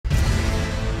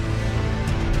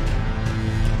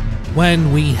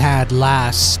When we had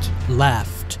last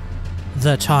left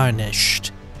the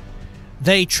Tarnished,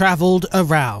 they traveled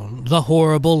around the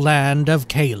horrible land of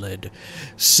Caelid,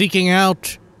 seeking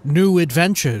out new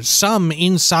adventures, some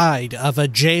inside of a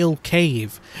jail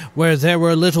cave where there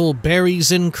were little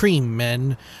berries and cream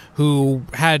men who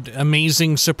had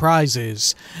amazing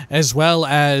surprises, as well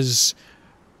as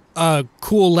a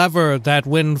cool lever that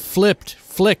when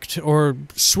flicked, or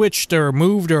switched, or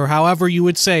moved, or however you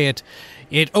would say it,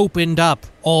 it opened up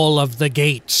all of the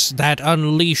gates that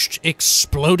unleashed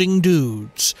exploding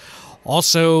dudes.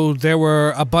 Also, there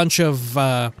were a bunch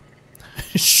of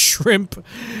shrimp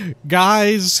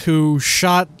guys who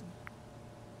shot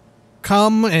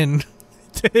cum, and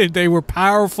they were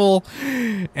powerful,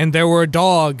 and there were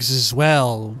dogs as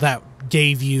well that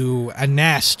gave you a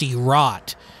nasty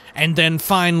rot. And then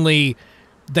finally,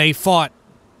 they fought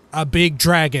a big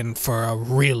dragon for a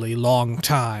really long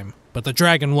time. But the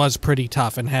dragon was pretty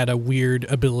tough and had a weird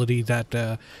ability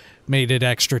that made it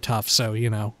extra tough, so, you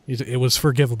know, it was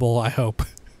forgivable, I hope.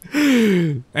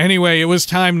 Anyway, it was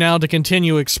time now to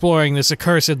continue exploring this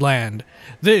accursed land.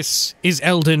 This is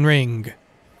Elden Ring.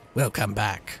 Welcome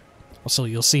back. Also,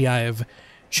 you'll see I have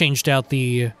changed out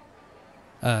the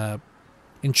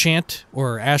enchant,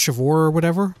 or Ash of War, or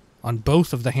whatever, on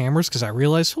both of the hammers, because I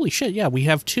realized, holy shit, yeah, we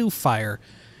have 2 fire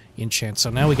enchants, so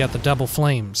now we got the double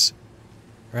flames.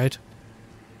 Right?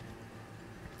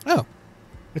 Oh,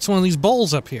 it's one of these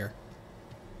bowls up here.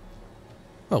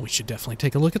 Well, we should definitely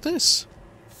take a look at this.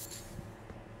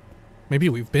 Maybe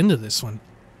we've been to this one.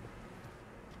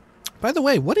 By the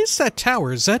way, what is that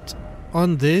tower? Is that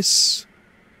on this...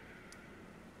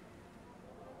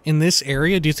 in this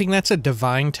area? Do you think that's a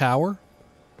divine tower?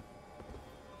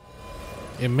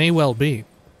 It may well be.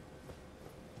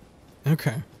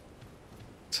 Okay.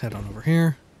 Let's head on over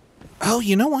here. Oh,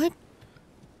 you know what?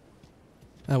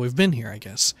 We've been here, I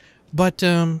guess. But,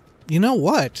 you know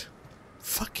what?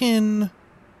 Fucking...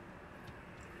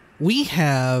 we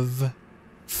have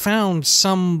found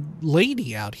some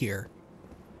lady out here.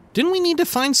 Didn't we need to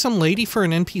find some lady for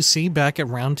an NPC back at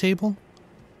Roundtable?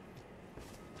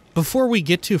 Before we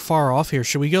get too far off here,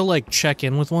 should we go, like, check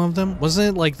in with one of them?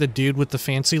 Wasn't it, like, the dude with the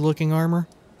fancy-looking armor?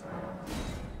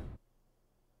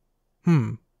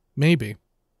 Maybe.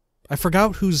 I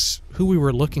forgot who we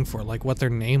were looking for, like, what their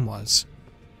name was.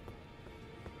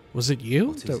 Was it you?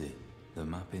 What is it? The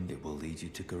map in it will lead you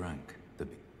to Garank.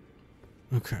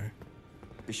 Okay.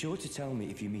 Be sure to tell me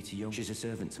if you meet a young... She's a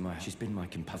servant to my... She's been my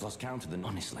companion. I've lost count of them,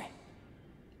 honestly.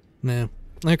 Nah.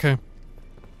 Okay.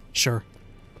 Sure.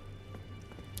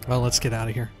 Well, let's get out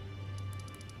of here.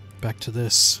 Back to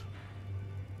this.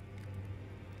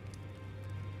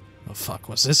 Oh, fuck.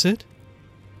 Was this it?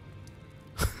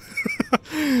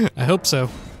 I hope so.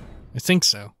 I think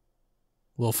so.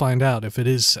 We'll find out if it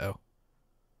is so.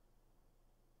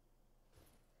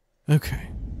 Okay.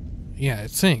 Yeah, I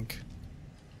think.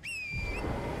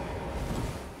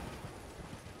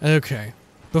 Okay.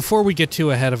 Before we get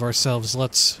too ahead of ourselves,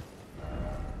 let's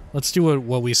do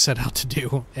what we set out to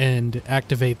do and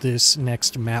activate this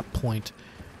next map point.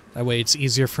 That way it's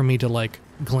easier for me to, like,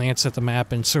 glance at the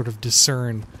map and sort of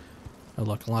discern. Oh,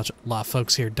 look, a lot of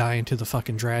folks here dying to the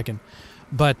fucking dragon.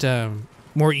 But,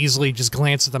 more easily just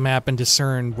glance at the map and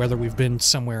discern whether we've been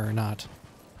somewhere or not.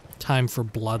 Time for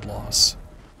blood loss.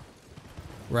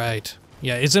 Right.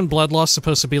 Yeah, isn't blood loss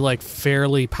supposed to be, like,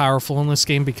 fairly powerful in this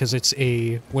game because it's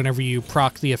a... whenever you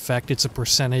proc the effect, it's a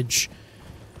percentage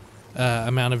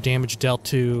amount of damage dealt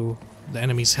to the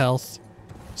enemy's health.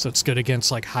 So it's good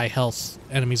against, like, high health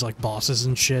enemies like bosses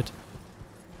and shit.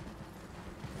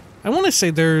 I want to say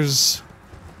there's...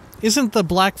 isn't the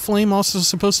Black Flame also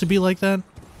supposed to be like that?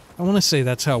 I want to say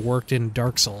that's how it worked in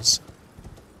Dark Souls.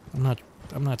 I'm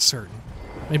not certain.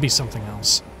 Maybe something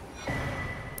else.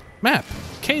 Map.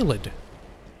 Caelid.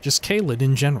 Just Caelid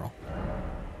in general.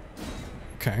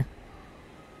 Okay.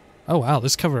 Oh wow,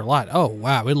 this covered a lot. Oh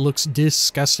wow, it looks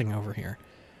disgusting over here.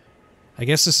 I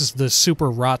guess this is the super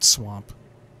rot swamp.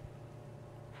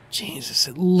 Jesus,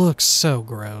 it looks so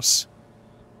gross.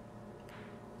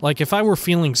 Like, if I were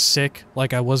feeling sick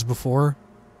like I was before,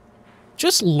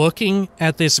 just looking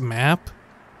at this map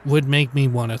would make me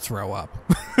want to throw up.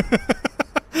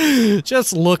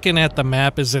 Just looking at the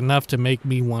map is enough to make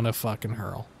me want to fucking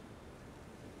hurl.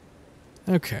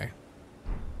 Okay.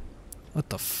 What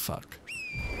the fuck?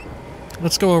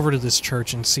 Let's go over to this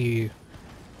church and see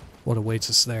what awaits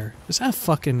us there. Is that a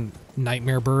fucking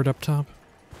nightmare bird up top?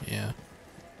 Yeah.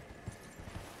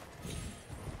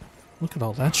 Look at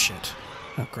all that shit.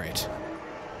 Oh, great.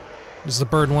 Is the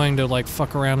bird wanting to, like,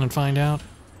 fuck around and find out?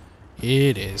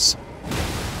 It is.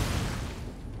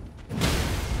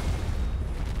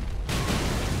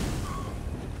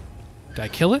 Did I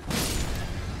kill it?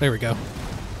 There we go.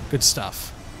 Good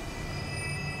stuff.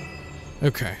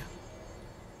 Okay.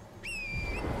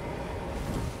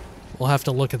 We'll have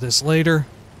to look at this later.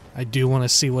 I do want to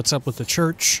see what's up with the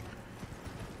church.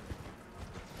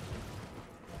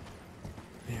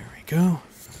 There we go.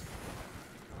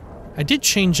 I did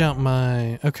change out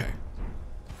my... Okay.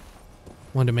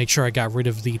 Wanted to make sure I got rid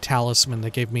of the talisman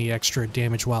that gave me extra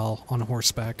damage while on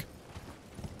horseback.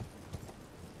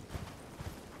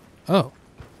 Oh.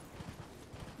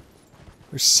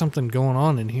 There's something going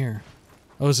on in here.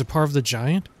 Oh, is it part of the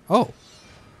giant? Oh.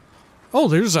 Oh,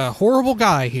 there's a horrible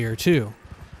guy here, too.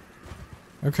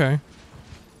 Okay.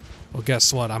 Well,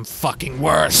 guess what? I'm fucking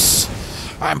worse.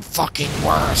 I'm fucking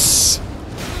worse.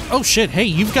 Oh, shit. Hey,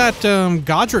 you've got,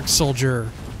 Godric Soldier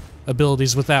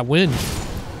abilities with that wind.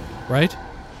 Right?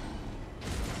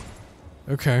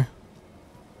 Okay.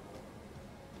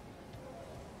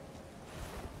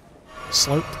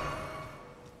 Slope.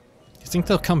 You think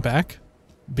they'll come back?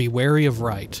 Be wary of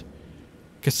right.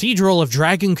 Cathedral of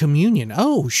Dragon Communion.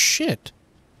 Oh, shit.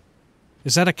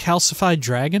 Is that a calcified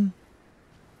dragon?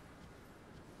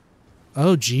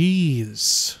 Oh,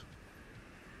 jeez.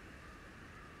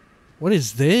 What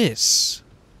is this?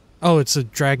 Oh, it's a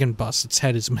dragon bust. Its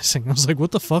head is missing. I was like,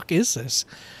 what the fuck is this?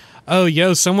 Oh,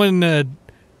 yo, someone,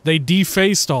 they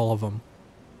defaced all of them.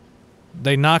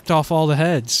 They knocked off all the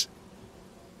heads.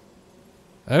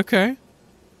 Okay.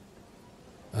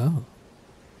 Oh.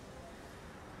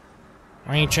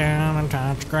 Reach out and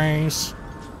touch grace.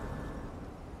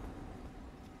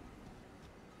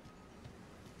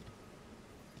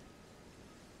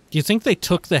 Do you think they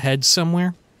took the head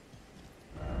somewhere?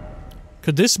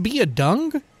 Could this be a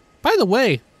dung? By the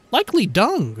way, likely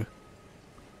dung.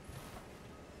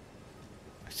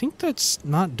 I think that's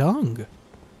not dung.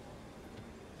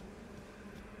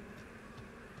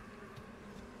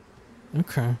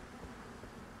 Okay.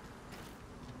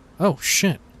 Oh,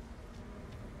 shit.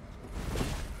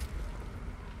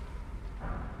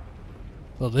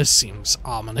 Well, this seems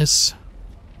ominous.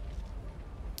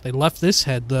 They left this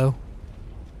head, though.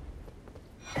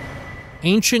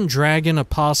 Ancient Dragon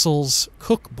Apostles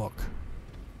Cookbook.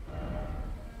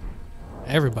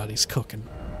 Everybody's cooking.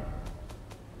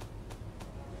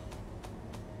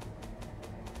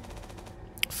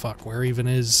 Fuck, where even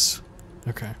is...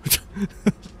 Okay.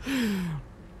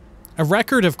 A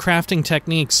record of crafting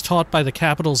techniques taught by the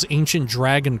capital's ancient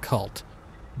dragon cult.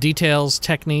 Details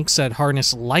techniques that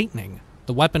harness lightning,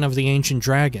 the weapon of the ancient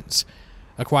dragons.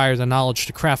 Acquire the knowledge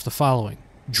to craft the following.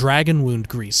 Dragon wound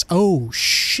grease. Oh,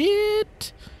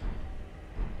 shit!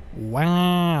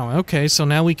 Wow, okay, so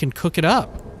now we can cook it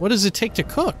up. What does it take to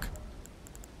cook?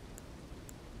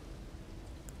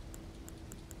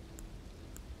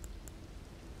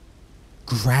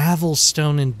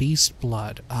 Gravelstone and beast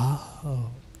blood.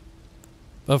 Oh.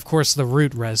 Of course, the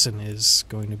root resin is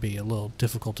going to be a little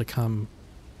difficult to come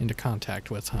into contact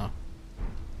with, huh?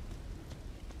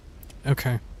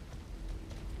 Okay.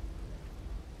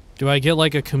 Do I get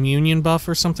like a communion buff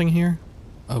or something here?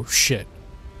 Oh, shit.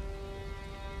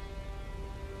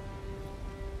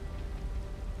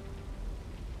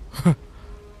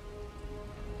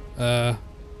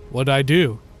 What'd I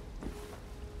do?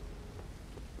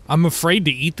 I'm afraid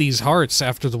to eat these hearts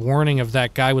after the warning of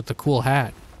that guy with the cool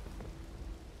hat.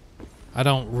 I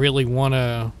don't really want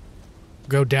to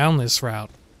go down this route.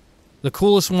 The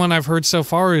coolest one I've heard so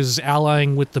far is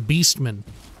allying with the Beastmen.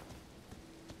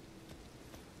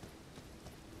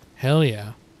 Hell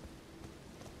yeah.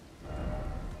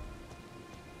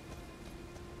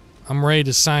 I'm ready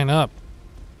to sign up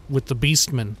with the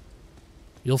Beastmen.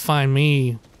 You'll find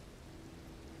me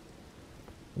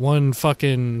one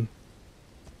fucking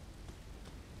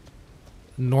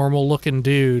normal-looking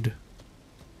dude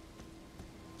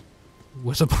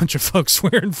with a bunch of folks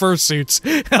wearing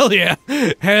fursuits. Hell yeah.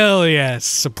 Hell yes.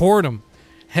 Support them.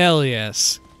 Hell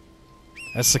yes.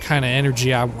 That's the kind of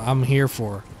energy I'm here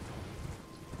for.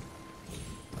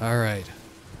 Alright.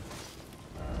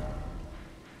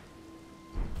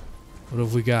 What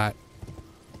have we got?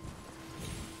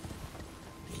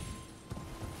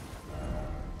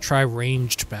 Try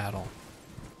ranged battle.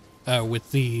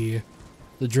 With the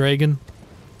dragon.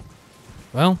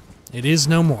 Well, it is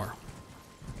no more.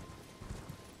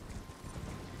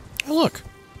 Oh, look.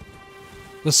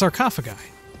 The sarcophagi.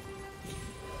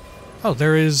 Oh,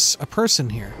 there is a person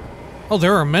here. Oh,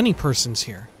 there are many persons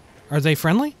here. Are they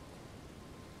friendly?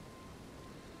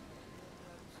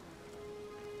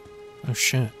 Oh,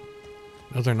 shit.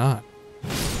 No, they're not.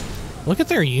 Look at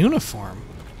their uniform.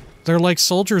 They're like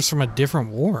soldiers from a different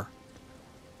war.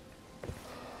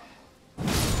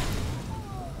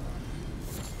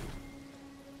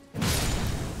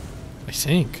 I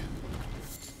think.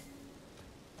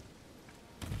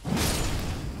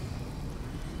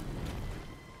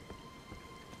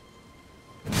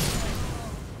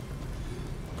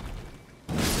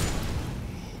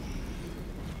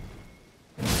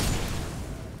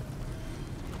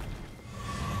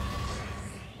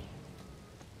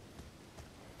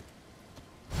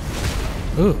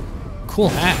 Ooh, cool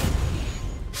hat.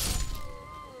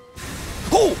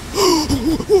 Oh!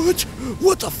 What?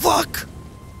 What the fuck?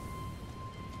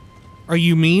 Are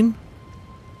you mean?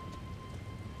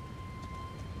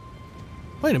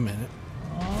 Wait a minute.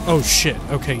 Oh shit,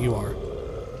 okay, you are.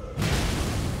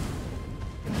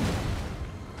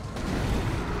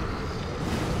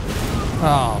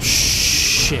 Oh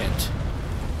shit.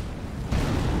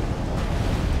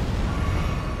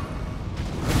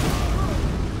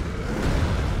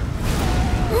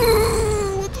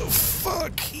 What the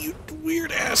fuck, you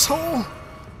weird asshole?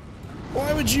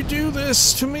 Why would you do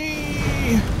this to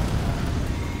me?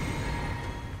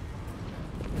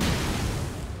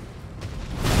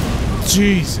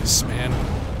 Jesus, man.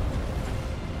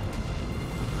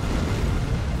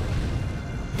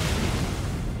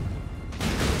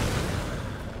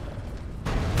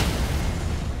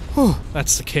 Whew,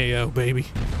 that's the KO, baby.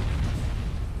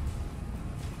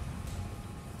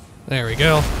 There we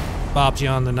go. Bopped you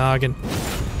on the noggin.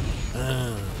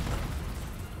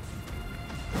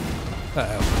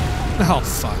 Uh-oh. Oh,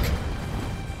 fuck.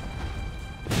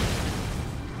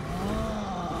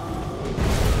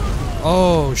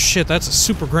 Oh, shit, that's a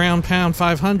super ground pound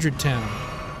 500 town.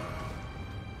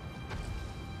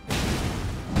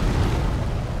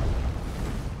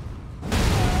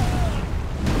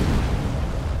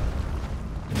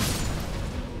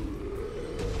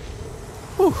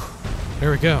 Whew.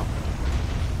 There we go.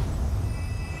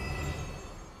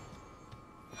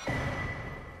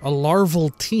 A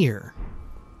larval tear.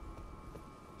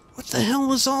 What the hell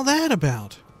was all that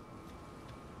about?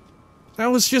 That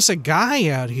was just a guy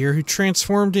out here who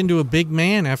transformed into a big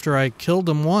man after I killed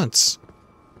him once.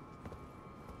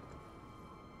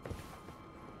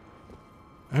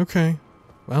 Okay,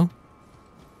 well.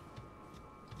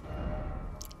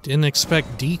 Didn't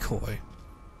expect decoy.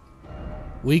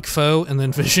 Weak foe and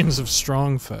then visions of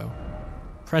strong foe.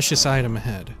 Precious item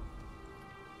ahead.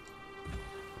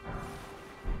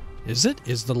 Is it?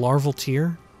 Is the larval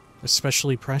tear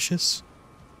especially precious?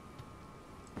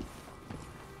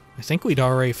 I think we'd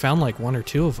already found like one or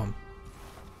two of them.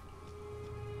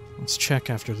 Let's check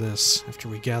after this, after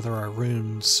we gather our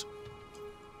runes.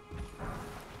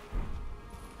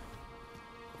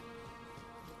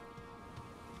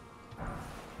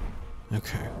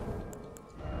 Okay.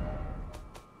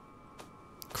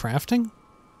 Crafting?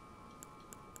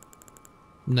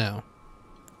 No.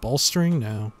 Bolstering?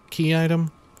 No. Key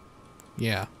item?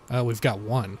 Yeah. We've got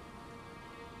one.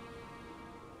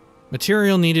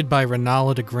 Material needed by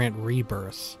Renala to grant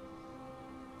rebirth.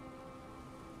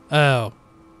 Oh.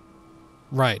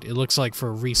 Right, it looks like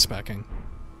for respecking.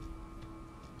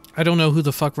 I don't know who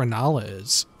the fuck Renala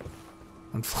is.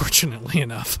 Unfortunately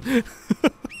enough.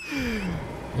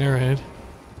 Alright.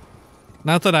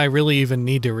 Not that I really even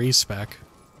need to respec.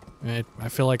 Right? I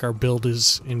feel like our build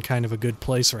is in kind of a good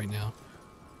place right now.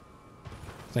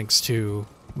 Thanks to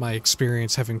my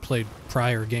experience having played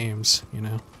prior games, you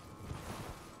know.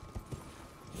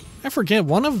 I forget,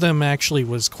 one of them actually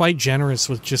was quite generous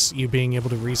with just you being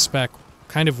able to respec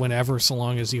kind of whenever, so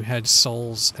long as you had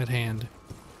souls at hand.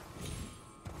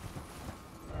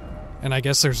 And I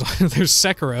guess there's there's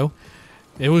Sekiro.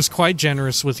 It was quite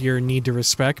generous with your need to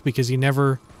respec because you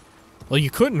never... Well, you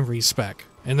couldn't respec.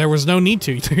 And there was no need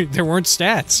to. There weren't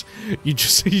stats. You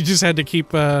just had to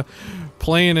keep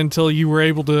playing until you were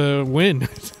able to win.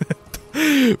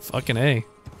 Fucking A.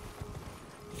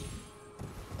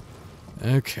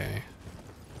 Okay.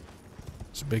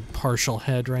 There's a big partial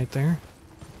head right there.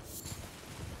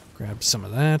 Grab some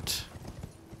of that.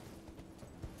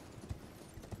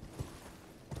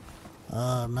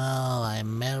 Oh no,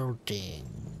 I'm melting.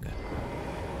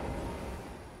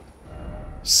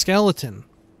 Skeleton.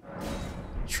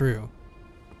 True.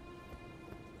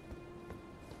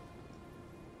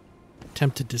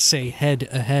 Tempted to say head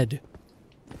ahead.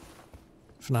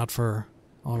 If not for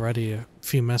already a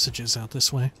few messages out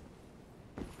this way.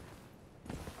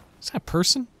 Is that a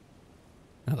person?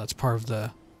 No, that's part of the...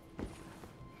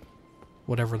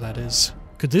 whatever that is.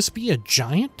 Could this be a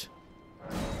giant?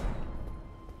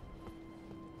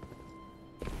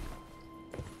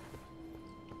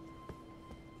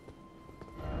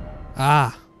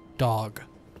 Ah, dog.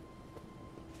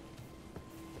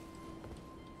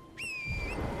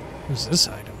 What's this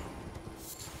item?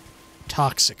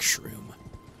 Toxic shroom.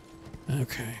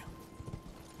 Okay.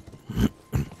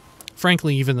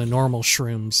 Frankly, even the normal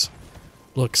shrooms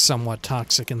look somewhat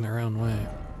toxic in their own way.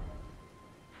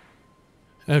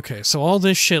 Okay, so all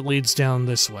this shit leads down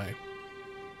this way.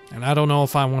 And I don't know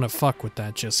if I want to fuck with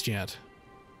that just yet.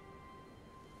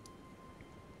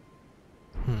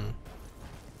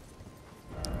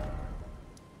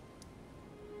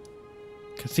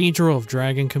 Cathedral of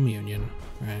Dragon Communion.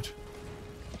 Right.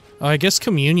 Oh, I guess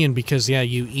communion because, yeah,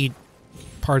 you eat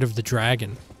part of the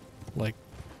dragon. Like,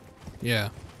 yeah.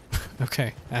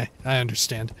 Okay, I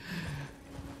understand.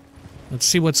 Let's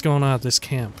see what's going on at this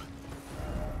camp.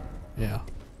 Yeah,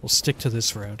 we'll stick to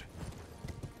this road.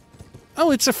 Oh,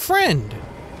 it's a friend!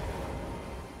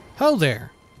 Ho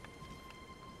there.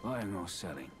 Buying or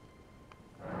selling?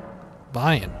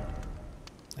 Buying,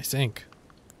 I think.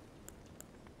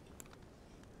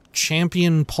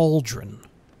 Champion pauldron.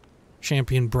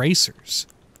 Champion bracers.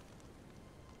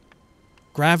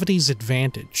 Gravity's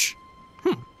advantage.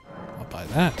 I'll buy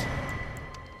that.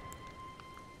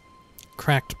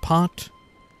 Cracked pot.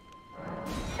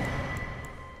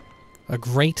 A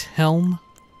great helm.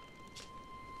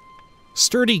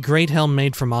 Sturdy great helm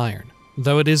made from iron.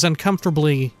 Though it is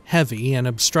uncomfortably heavy and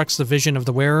obstructs the vision of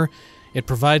the wearer, it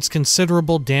provides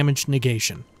considerable damage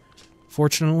negation.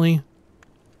 Fortunately,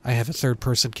 I have a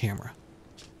third-person camera.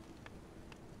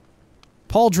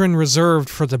 Pauldron reserved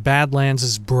for the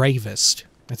Badlands' bravest.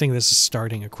 I think this is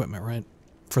starting equipment, right?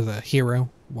 For the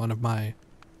hero,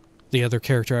 the other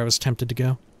character I was tempted to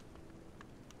go.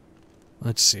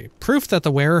 Let's see. Proof that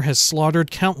the wearer has slaughtered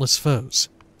countless foes.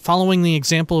 Following the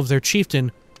example of their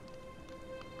chieftain,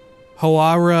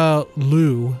 Hoara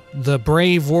Lu, the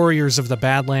brave warriors of the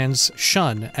Badlands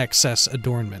shun excess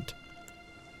adornment.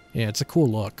 Yeah, it's a cool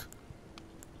look.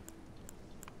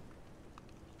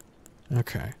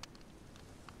 Okay.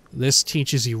 This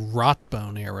teaches you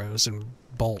rotbone arrows and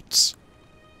bolts.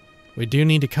 We do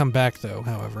need to come back, though,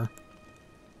 however.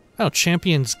 Oh,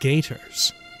 Champion's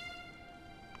Gaiters.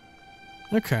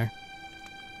 Okay.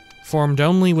 Formed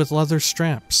only with leather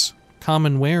straps.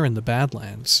 Common wear in the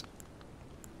Badlands.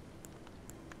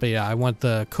 But yeah, I want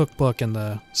the cookbook and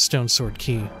the stone sword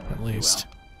key, at least.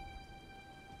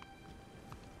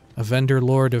 A vendor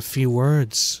lord of few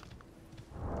words.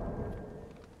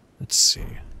 Let's see.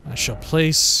 I shall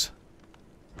place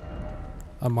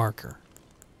a marker.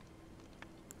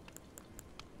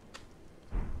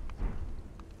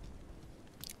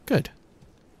 Good.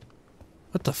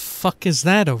 What the fuck is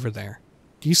that over there?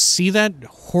 Do you see that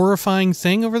horrifying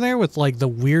thing over there with, like, the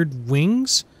weird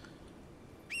wings?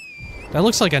 That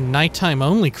looks like a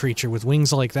nighttime-only creature with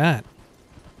wings like that.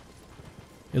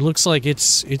 It looks like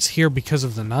it's here because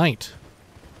of the night.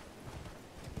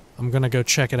 I'm gonna go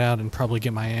check it out and probably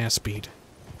get my ass beat.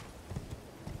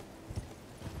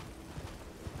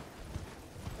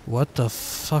 What the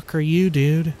fuck are you,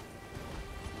 dude?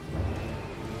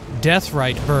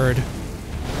 Deathrite bird.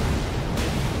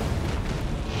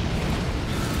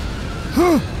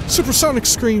 Supersonic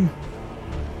scream!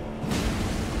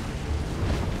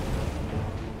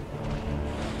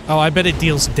 Oh, I bet it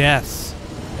deals death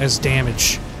as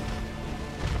damage.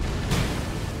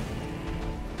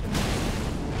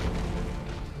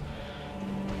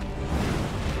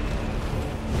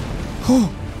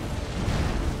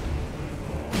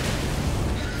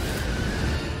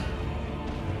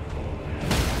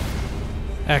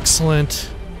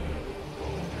 Excellent.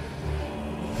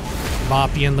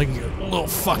 Bop you in the little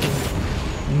fucking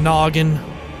noggin.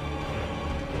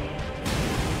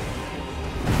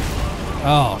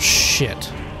 Oh,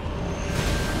 shit.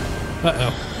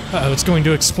 Uh-oh. Uh-oh, it's going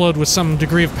to explode with some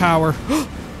degree of power.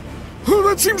 Oh,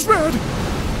 that seems bad!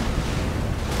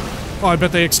 Oh, I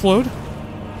bet they explode?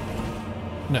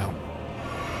 No.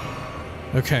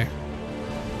 Okay.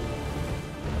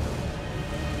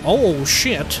 Oh,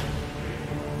 shit.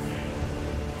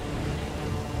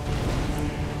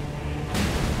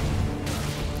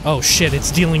 Oh shit,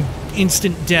 it's dealing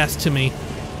instant death to me.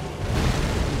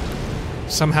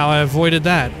 Somehow I avoided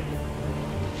that.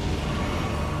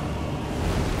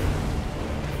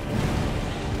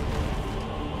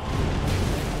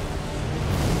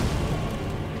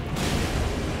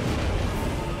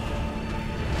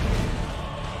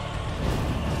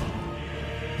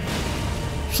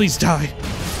 Please die.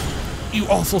 You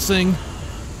awful thing.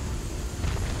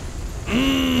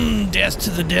 Death to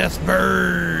the death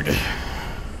bird.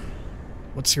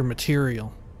 What's your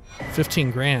material?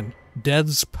 15 grand.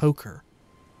 Death's poker.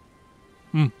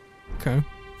 Okay.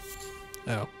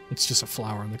 Oh, it's just a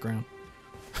flower on the ground.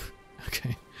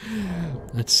 Okay.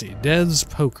 Let's see. Death's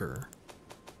poker.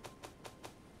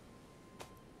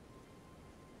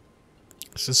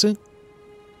 Is this it?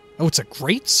 Oh, it's a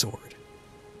great sword.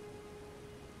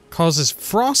 Causes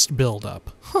frost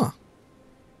buildup. Huh.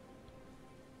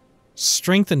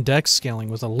 Strength and dex scaling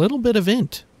with a little bit of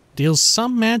int. Deals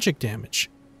some magic damage.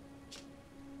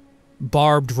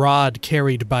 Barbed rod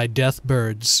carried by death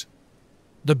birds.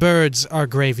 The birds are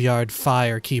graveyard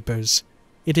fire keepers.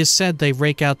 It is said they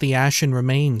rake out the ashen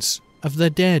remains of the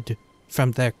dead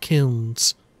from their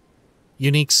kilns.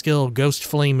 Unique skill, Ghost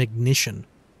Flame Ignition.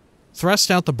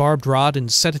 Thrust out the barbed rod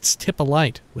and set its tip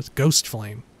alight with Ghost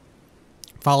Flame.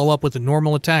 Follow up with a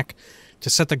normal attack to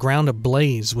set the ground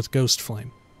ablaze with Ghost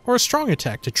Flame. Or a strong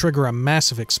attack to trigger a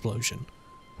massive explosion.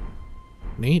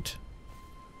 Neat.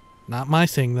 Not my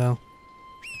thing, though.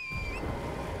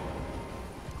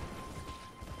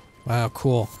 Wow,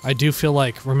 cool. I do feel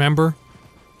like, remember?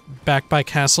 Back by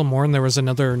Castle Morn, there was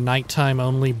another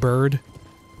nighttime-only bird.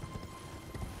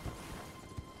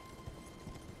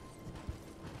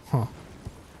 Huh.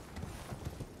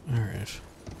 Alright.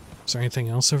 Is there anything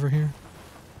else over here?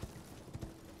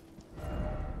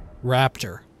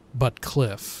 Raptor, but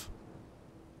cliff.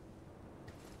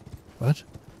 What?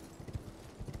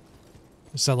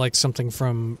 Is that like something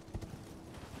from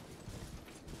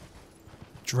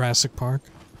Jurassic Park?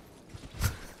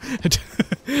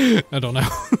 I don't know.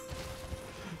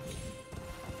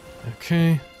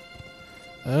 Okay.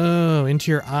 Oh,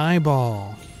 into your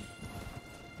eyeball.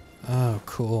 Oh,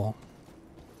 cool.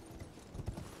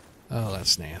 Oh,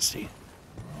 that's nasty.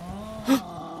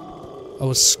 Oh,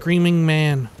 a screaming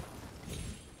man.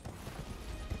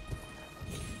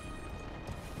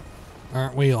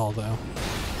 Aren't we all, though?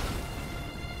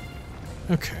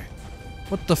 Okay.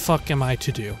 What the fuck am I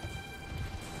to do?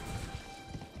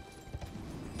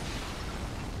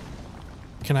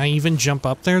 Can I even jump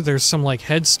up there? There's some, like,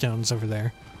 headstones over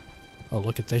there. Oh,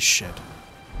 look at this shit.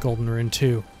 Golden Rune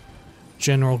 2.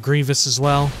 General Grievous as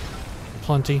well.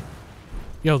 Plenty.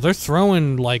 Yo, they're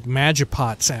throwing, like,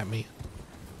 Magipots at me.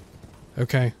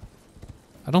 Okay.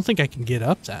 I don't think I can get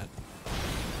up that.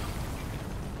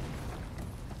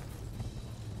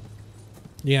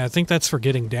 Yeah, I think that's for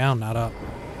getting down, not up.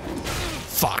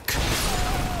 Fuck.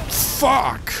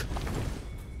 Fuck!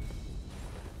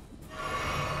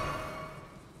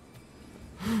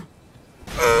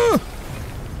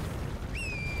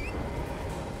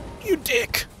 You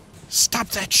dick! Stop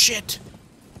that shit!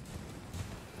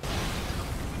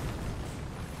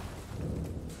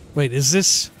 Wait, is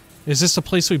this the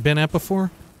place we've been at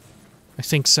before? I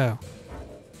think so.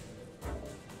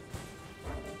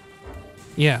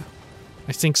 Yeah,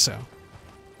 I think so.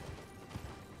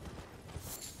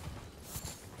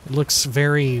 It looks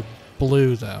very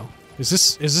blue, though.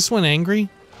 Is this one angry?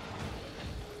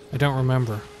 I don't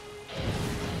remember.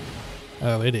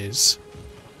 Oh, it is.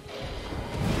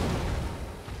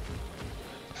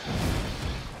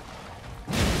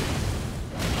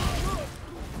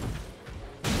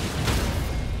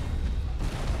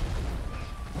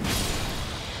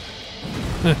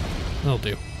 That'll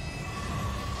do.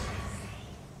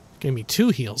 Gave me 2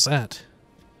 heals, that.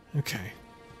 Okay.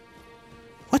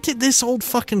 What did this old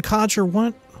fucking codger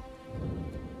want?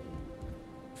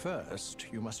 First,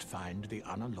 you must find the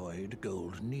unalloyed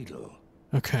gold needle.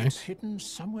 Okay. It's hidden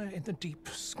somewhere in the deep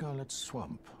scarlet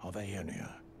swamp of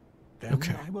Aeonia. Then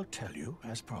Okay. I will tell you,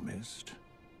 as promised,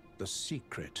 the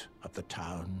secret of the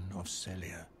town of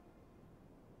Celia.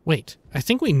 Wait, I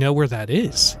think we know where that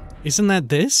is. Isn't that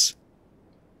this?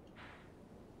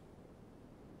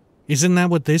 Isn't that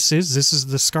what this is? This is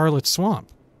the Scarlet Swamp.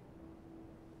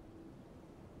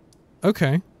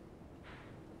 Okay.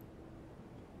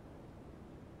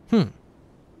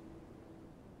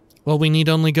 Well, we need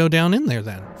only go down in there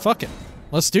then. Fuck it.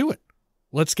 Let's do it.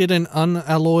 Let's get an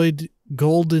unalloyed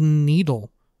golden needle.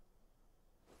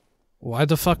 Why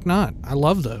the fuck not? I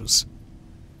love those.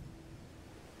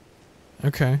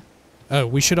 Okay. Oh,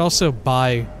 we should also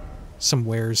buy some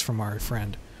wares from our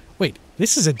friend. Wait,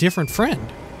 this is a different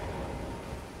friend.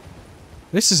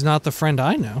 This is not the friend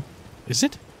I know. Is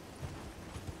it?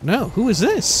 No, who is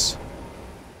this?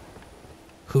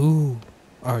 Who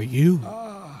are you?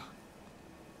 Ah.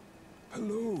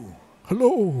 Hello.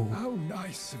 Hello. How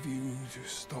nice of you to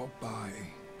stop by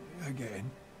again.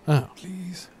 Oh.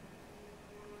 Please.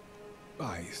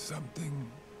 Buy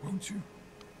something, won't you?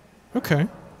 Okay.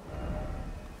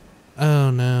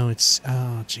 Oh no, it's...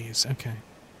 Oh, jeez, okay.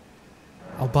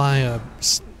 I'll buy a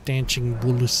stanching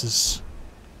boluses.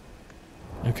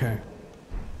 Okay.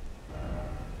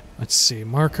 Let's see,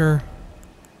 marker.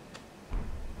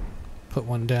 Put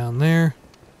one down there.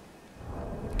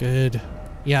 Good.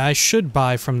 Yeah, I should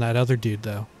buy from that other dude,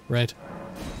 though, right?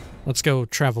 Let's go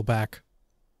travel back.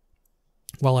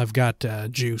 While I've got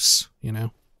juice, you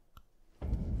know?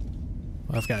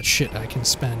 Well, I've got shit I can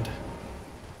spend.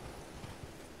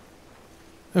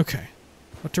 Okay.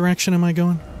 What direction am I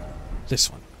going?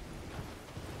 This one.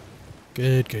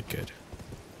 Good, good, good.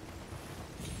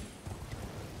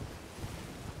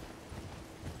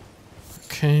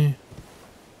 Okay.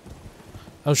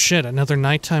 Oh shit, another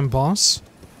nighttime boss?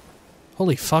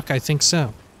 Holy fuck, I think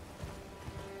so.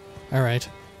 Alright.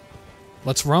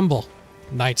 Let's rumble.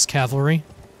 Knight's Cavalry,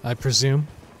 I presume.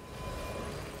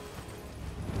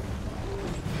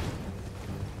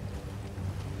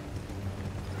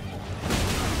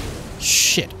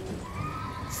 Shit.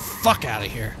 Fuck out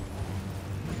of here.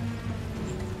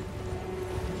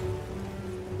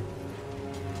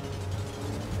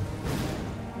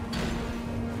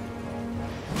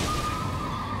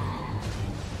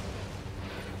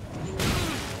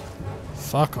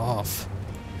 Fuck off.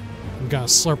 I'm gonna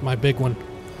slurp my big one.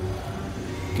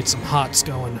 Get some hots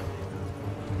going.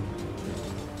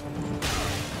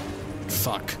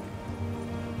 Fuck.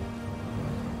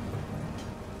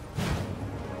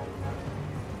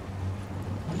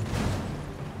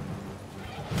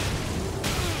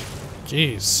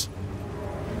 Jeez.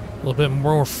 A little bit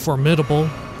more formidable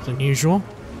than usual.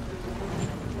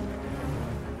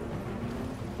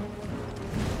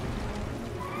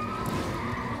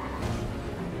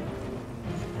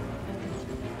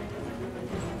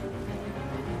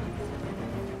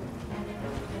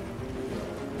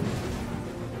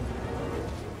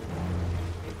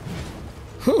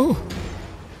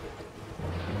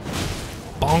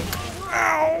 Bonk.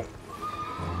 Ow.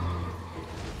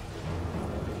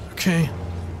 Okay.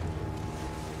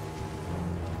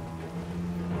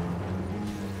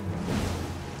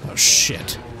 Oh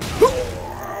shit.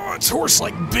 Oh, its horse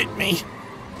like bit me.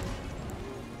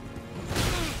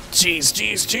 Jeez,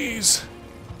 jeez, jeez.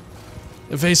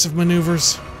 Evasive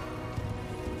maneuvers.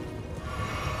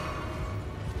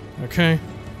 Okay.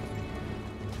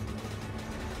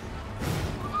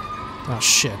 Oh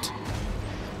shit.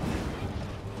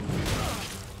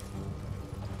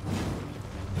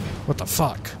 What the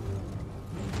fuck?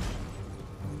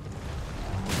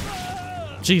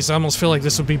 Jeez, I almost feel like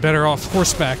this would be better off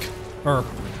horseback. Or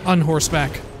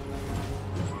unhorseback.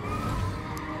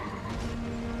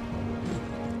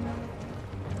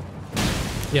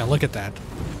 Yeah, look at that.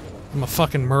 I'm a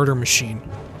fucking murder machine.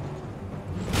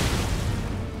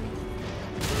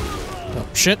 Oh,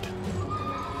 shit.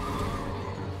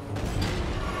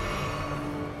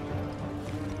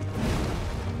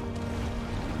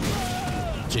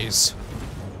 Jeez.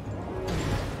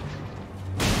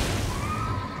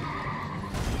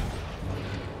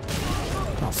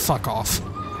 Oh, fuck off.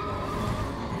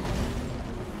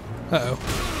 Uh-oh.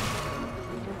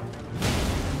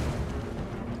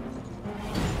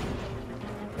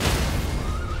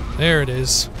 There it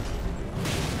is.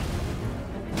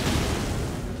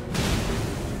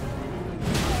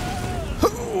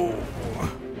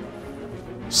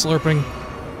 Slurping.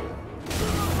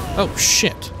 Oh,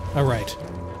 shit. Alright.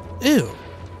 Ew.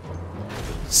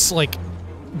 It's like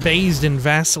bathed in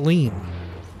Vaseline.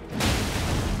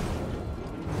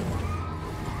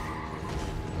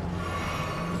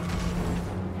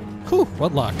 Whew,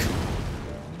 what luck.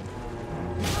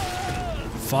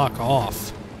 Fuck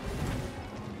off.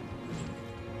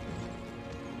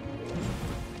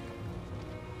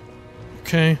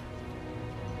 Okay.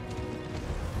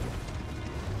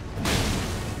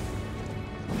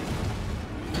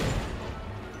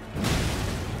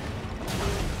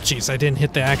 Jeez, I didn't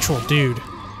hit the actual dude.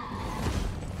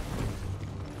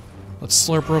 Let's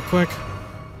slurp real quick.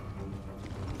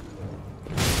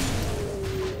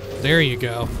 There you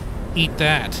go. Eat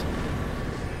that.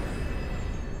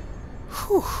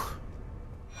 Whew.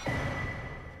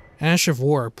 Ash of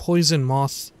War, Poison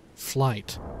Moth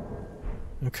Flight.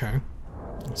 Okay.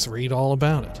 Let's read all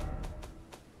about it.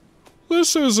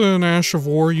 This is an Ash of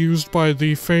War used by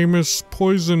the famous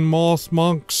Poison Moth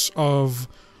monks of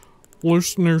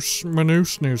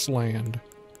Manusner's land.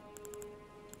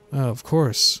 Oh, of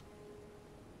course.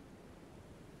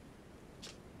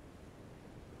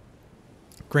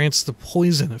 Grants the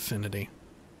poison affinity.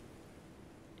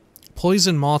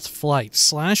 Poison Moth Flight.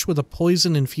 Slash with a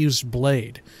poison-infused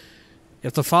blade.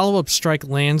 If the follow-up strike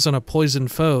lands on a poison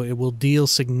foe, it will deal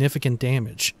significant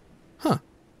damage. Huh.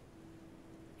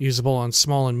 Usable on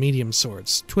small and medium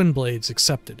swords. Twin blades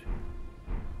accepted.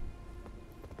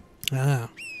 Ah.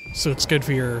 So it's good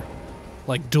for your,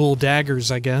 like, dual daggers,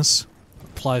 I guess.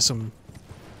 Apply some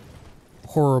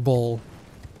horrible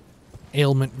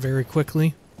ailment very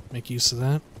quickly. Make use of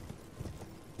that.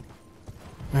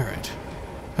 Alright.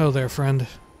 Ho there, friend.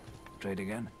 Trade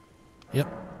again?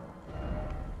 Yep.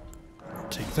 I'll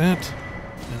take that,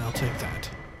 and I'll take that.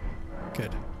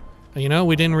 Good. You know,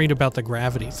 we didn't read about the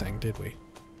gravity thing, did we?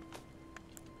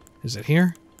 Is it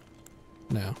here?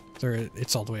 No.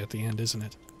 It's all the way at the end, isn't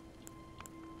it?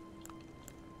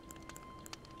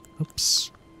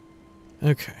 Oops.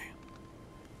 Okay.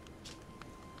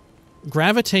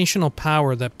 Gravitational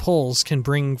power that pulls can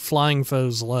bring flying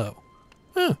foes low.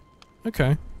 Huh.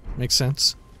 Okay. Makes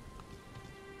sense.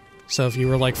 So if you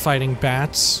were like fighting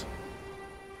bats...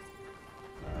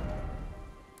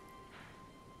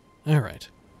 Alright.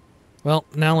 Well,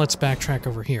 now let's backtrack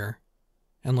over here.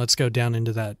 And let's go down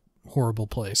into that horrible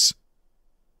place.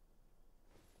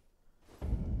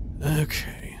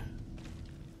 Okay.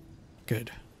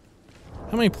 Good.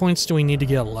 How many points do we need to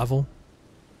get a level?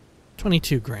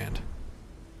 22 grand.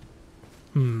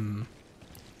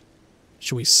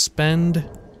 Should we spend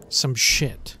some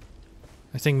shit?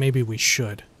 I think maybe we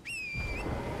should.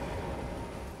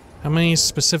 How many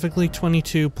specifically?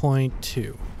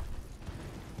 22.2.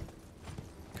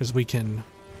 Because we can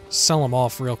sell them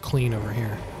off real clean over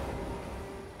here.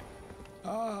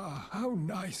 Ah, how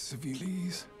nice of you,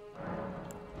 please.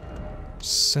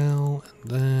 Sell,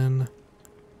 and then...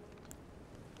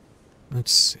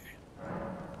 Let's see.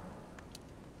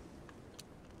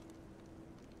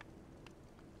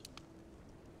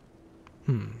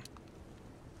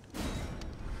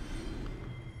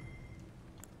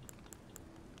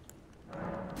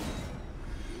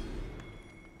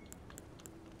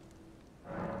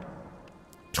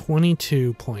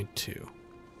 $22.2.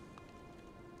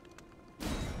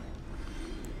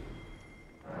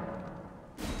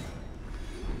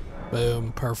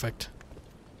 Boom, perfect.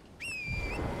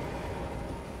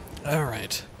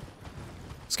 Alright.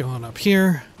 Let's go on up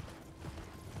here.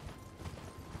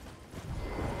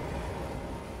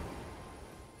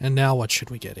 And now what should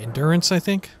we get? Endurance, I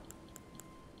think?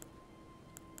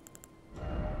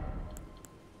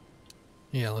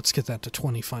 Yeah, let's get that to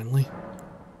 20 finally.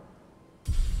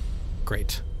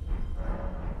 Great.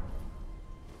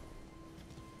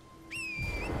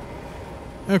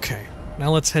 Okay,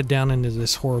 now let's head down into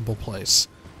this horrible place.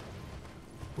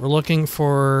 We're looking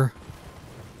for...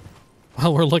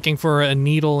 Well, we're looking for a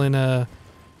needle in a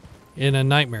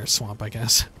nightmare swamp, I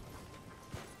guess.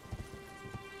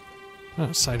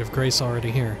 Oh, Sight of Grace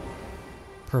already here.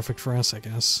 Perfect for us, I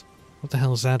guess. What the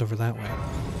hell is that over that way?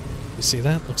 You see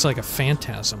that? Looks like a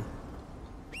phantasm.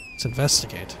 Let's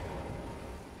investigate.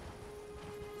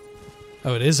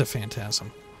 Oh, it is a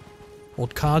phantasm.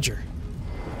 Old codger.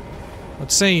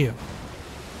 What say you?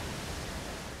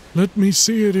 Let me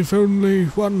see it if only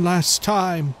one last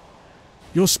time.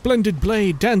 Your splendid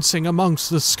blade dancing amongst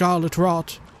the scarlet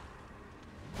rot.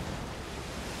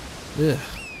 Ugh.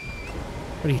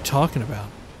 What are you talking about?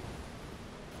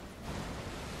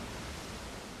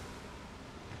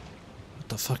 What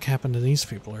the fuck happened to these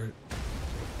people?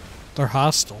 They're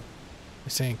hostile, I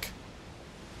think.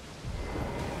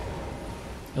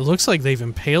 It looks like they've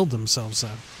impaled themselves, though.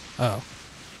 Oh.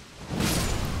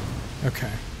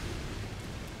 Okay.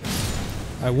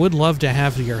 I would love to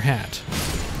have your hat.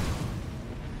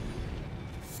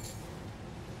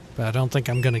 But I don't think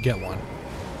I'm gonna get one.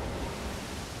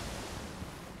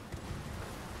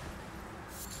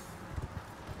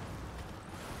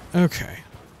 Okay.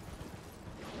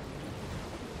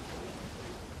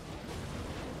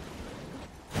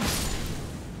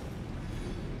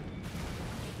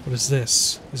 What is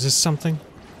this? Is this something?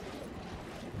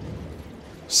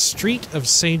 Street of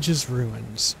Sages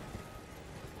Ruins.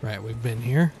 Right, we've been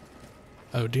here.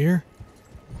 Oh dear.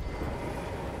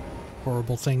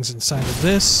 Horrible things inside of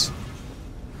this.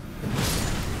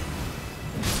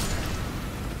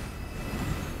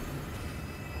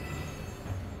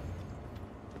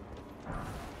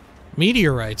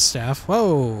 Meteorite staff.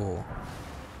 Whoa.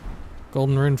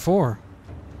 Golden Rune 4.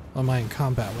 What am I in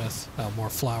combat with? Oh, more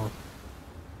flour.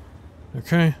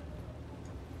 Okay.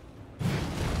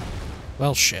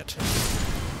 Well, shit.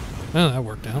 Oh, that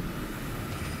worked out.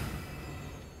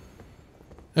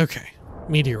 Okay.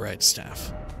 Meteorite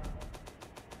staff.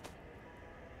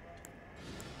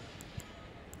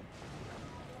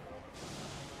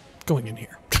 Going in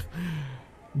here.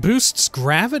 Boosts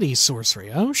gravity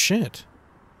sorcery. Oh, shit.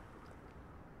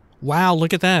 Wow,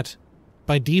 look at that.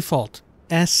 By default,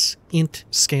 S int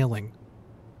scaling.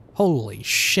 Holy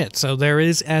shit. So there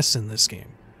is S in this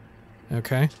game.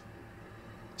 Okay.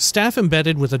 Staff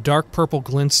embedded with a dark purple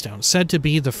glintstone, said to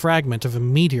be the fragment of a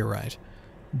meteorite.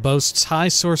 Boasts high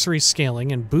sorcery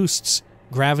scaling and boosts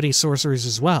gravity sorceries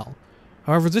as well.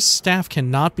 However, this staff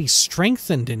cannot be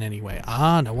strengthened in any way.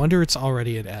 Ah, no wonder it's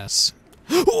already at S.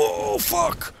 Oh,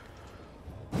 fuck!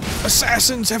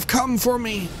 Assassins have come for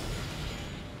me!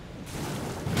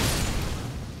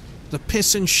 The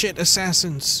piss and shit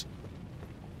assassins.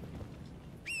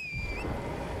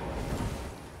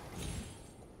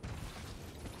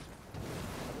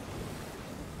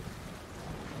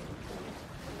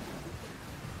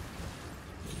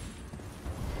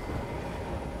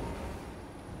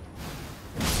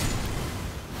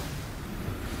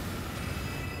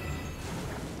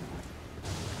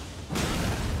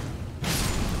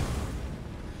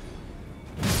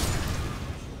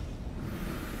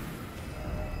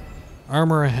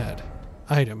 Armor ahead.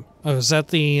 Item. Oh, is that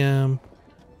the, or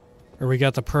we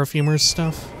got the perfumer's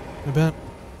stuff, I bet?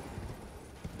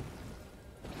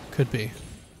 Could be.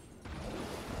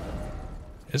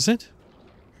 Is it?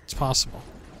 It's possible.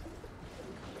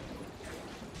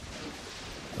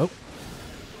 Oh.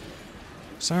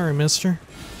 Sorry, mister.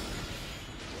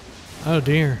 Oh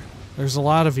dear. There's a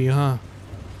lot of you, huh?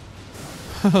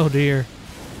 Oh dear.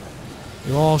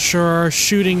 You all sure are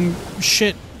shooting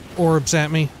shit orbs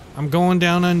at me. I'm going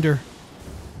down under.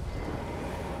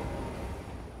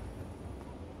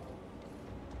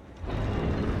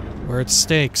 We're at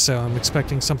stake, so I'm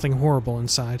expecting something horrible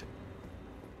inside.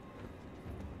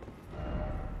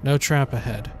 No trap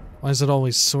ahead. Why is it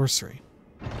always sorcery?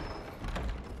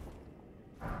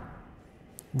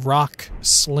 Rock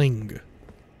sling.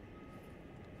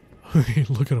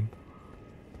 Look at him.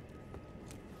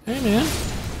 Hey, man.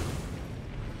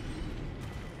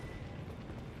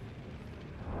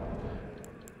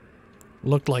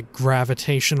 Looked like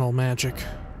gravitational magic.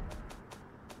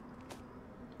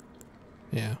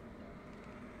 Yeah.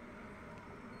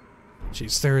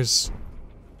 Jeez, there's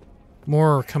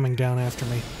more coming down after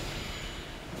me.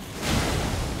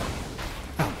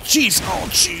 Oh, jeez! Oh,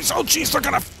 jeez! Oh, jeez! They're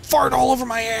gonna fart all over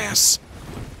my ass!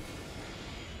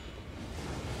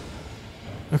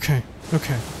 Okay,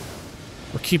 okay.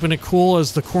 We're keeping it cool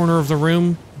as the corner of the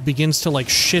room begins to, like,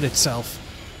 shit itself.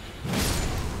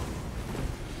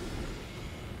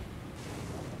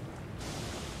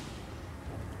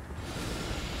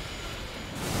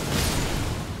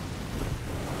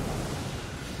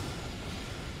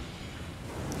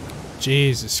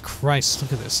 Jesus Christ,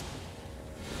 look at this.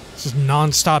 This is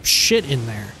non-stop shit in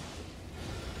there.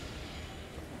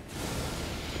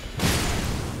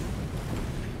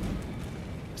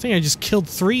 I think I just killed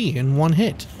 3 in one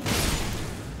hit.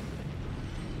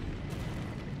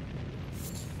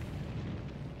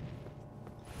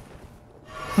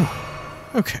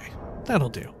 Okay, that'll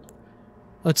do.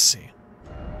 Let's see.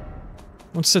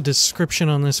 What's the description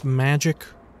on this magic?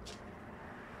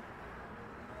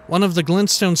 One of the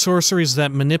glintstone sorceries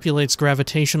that manipulates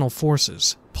gravitational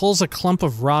forces. Pulls a clump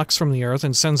of rocks from the earth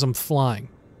and sends them flying.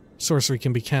 Sorcery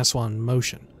can be cast while in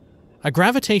motion. A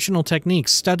gravitational technique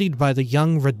studied by the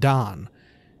young Radon.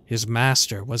 His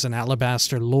master was an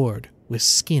alabaster lord with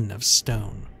skin of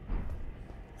stone.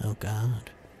 Oh god.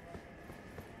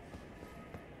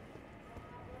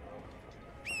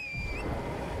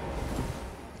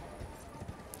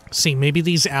 See, maybe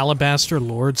these alabaster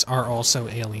lords are also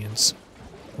aliens.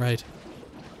 Right.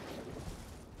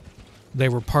 They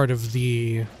were part of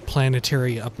the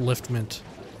planetary upliftment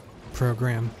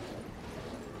program.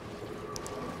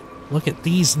 Look at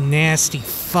these nasty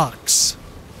fucks.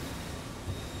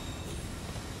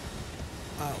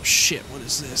 Oh shit, what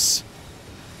is this?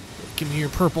 Give me your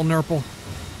purple nurple.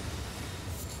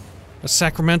 A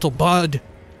sacramental bud.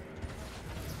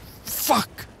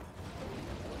 Fuck!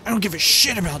 I don't give a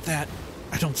shit about that.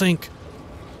 I don't think.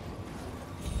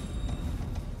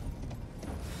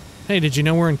 Hey, did you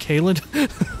know we're in Caelid?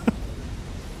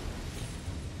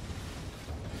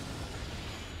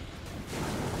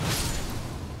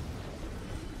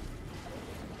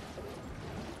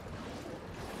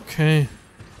 Okay.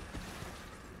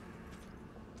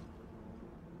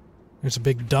 There's a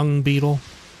big dung beetle.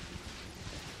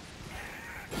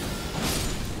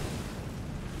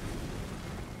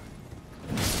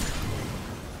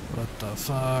 What the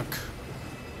fuck?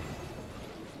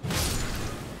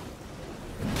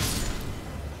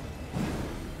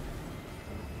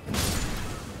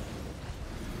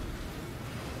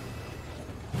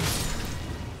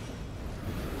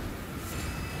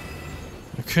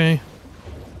 Okay.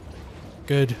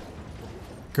 Good.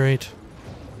 Great.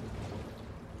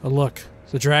 Oh look,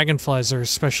 the dragonflies are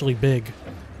especially big.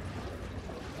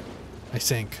 I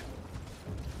think.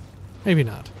 Maybe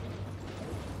not.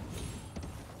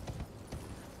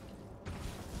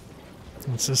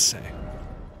 What's this say?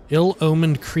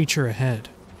 Ill-omened creature ahead.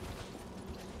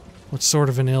 What sort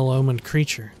of an ill-omened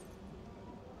creature?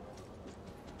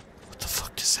 What the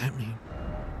fuck does that mean?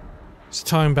 Is it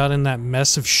talking about in that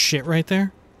mess of shit right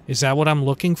there? Is that what I'm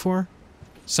looking for?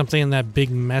 Something in that big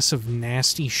mess of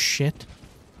nasty shit?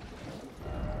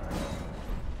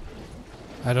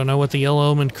 I don't know what the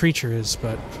ill-omened creature is,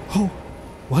 but... Oh!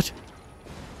 What?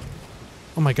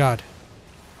 Oh my god.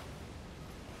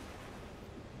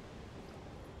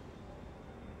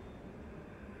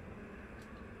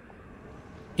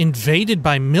 Invaded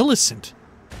by Millicent.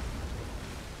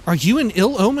 Are you an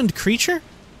ill-omened creature?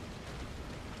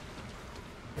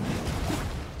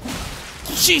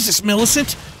 Jesus,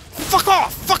 Millicent! Fuck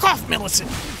off! Fuck off, Millicent!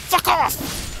 Fuck off!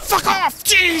 Fuck off!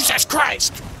 Jesus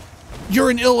Christ! You're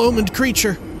an ill-omened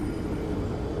creature.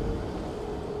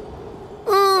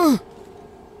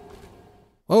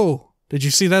 Oh, did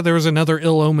you see that? There was another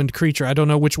ill-omened creature. I don't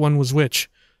know which one was which.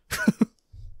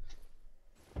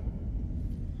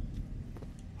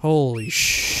 Holy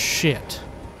shit.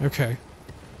 Okay.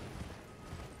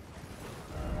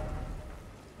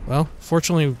 Well,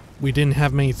 fortunately, we didn't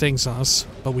have many things on us,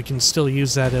 but we can still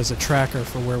use that as a tracker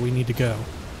for where we need to go.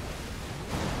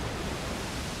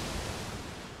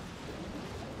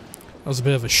 That was a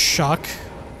bit of a shock.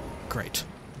 Great.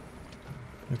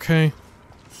 Okay.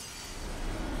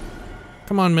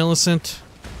 Come on, Millicent.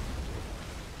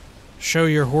 Show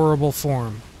your horrible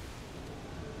form.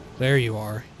 There you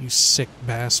are, you sick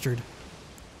bastard.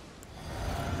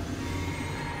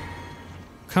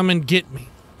 Come and get me.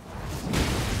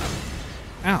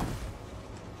 Ow.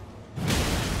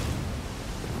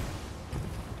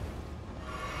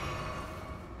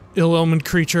 Ill-omened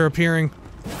creature appearing.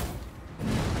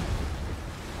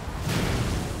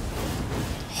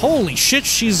 Holy shit,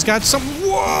 she's got some—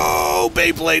 Whoa!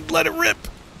 Beyblade, let it rip!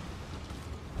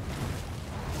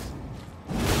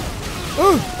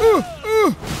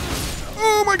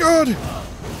 Oh my god!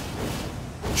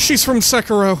 She's from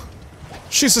Sekiro.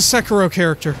 She's a Sekiro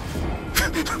character.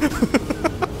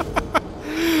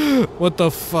 What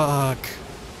the fuck?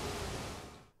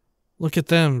 Look at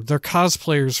them. They're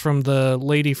cosplayers from the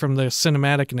lady from the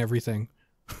cinematic and everything.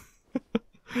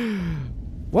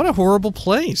 What a horrible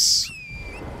place.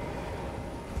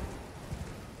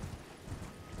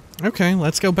 Okay,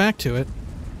 let's go back to it.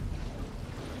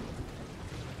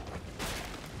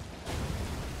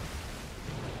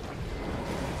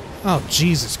 Oh,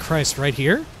 Jesus Christ, right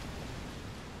here?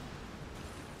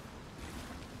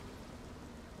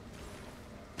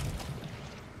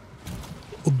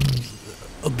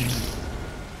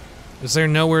 Is there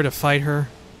nowhere to fight her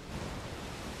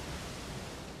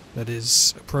that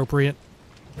is appropriate?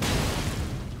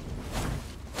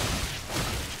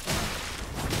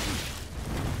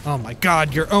 Oh my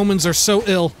god, your omens are so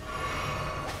ill.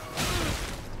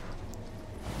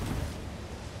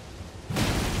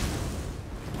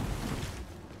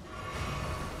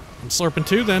 I'm slurping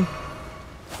too then.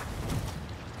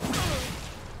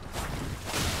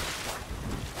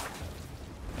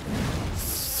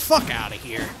 Fuck out of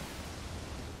here.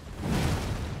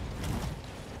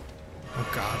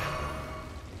 Oh god.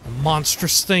 A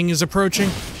monstrous thing is approaching.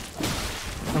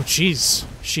 Oh jeez.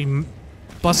 She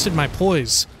busted my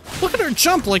poise. Look at her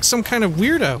jump like some kind of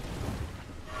weirdo.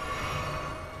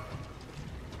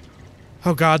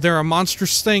 Oh god, there are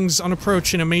monstrous things on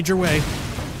approach in a major way.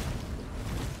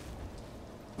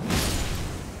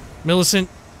 Millicent,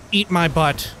 eat my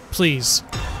butt, please.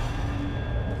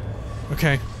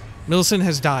 Okay. Millicent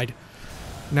has died.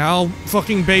 Now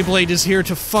fucking Beyblade is here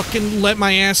to fucking let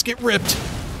my ass get ripped.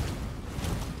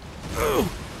 Ugh.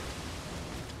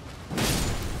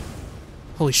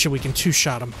 Holy shit, we can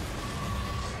two-shot him.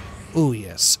 Ooh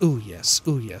yes, ooh yes,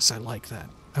 ooh yes, I like that.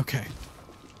 Okay.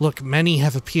 Look, many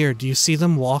have appeared. Do you see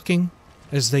them walking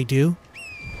as they do?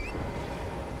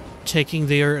 Taking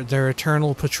their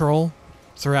eternal patrol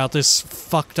throughout this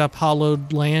fucked up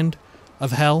hollowed land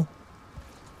of hell.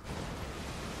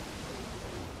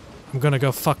 I'm gonna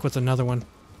go fuck with another one.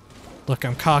 Look,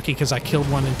 I'm cocky because I killed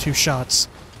one in 2 shots.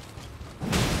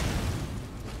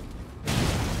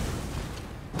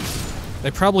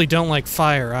 They probably don't like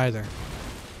fire either.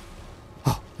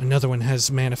 Oh, another one has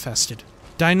manifested.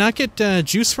 Did I not get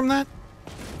juice from that?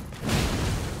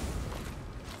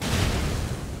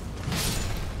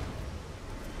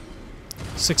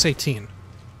 $6.18. I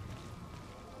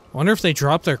wonder if they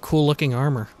drop their cool-looking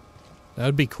armor. That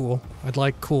would be cool. I'd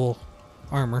like cool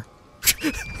armor.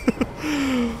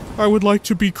 I would like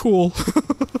to be cool.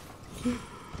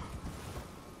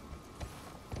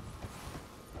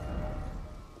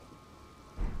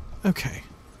 Okay.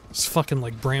 This fucking,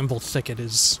 like, bramble thicket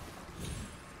is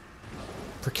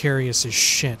precarious as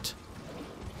shit.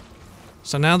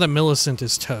 So now that Millicent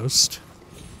is toast,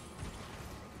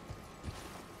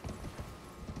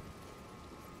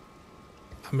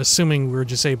 I'm assuming we're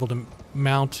just able to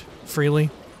mount freely.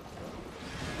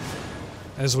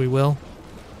 As we will.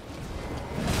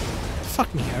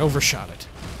 Fuck me, I overshot it.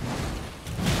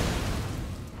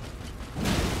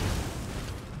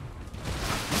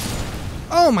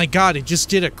 Oh my god, it just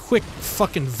did a quick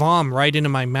fucking vom right into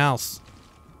my mouth.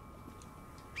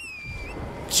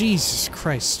 Jesus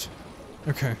Christ.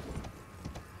 Okay.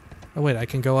 Oh wait, I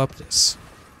can go up this.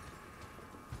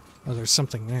 Oh, there's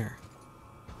something there.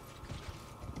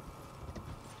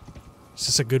 Is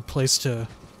this a good place to...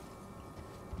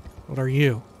 What are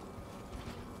you?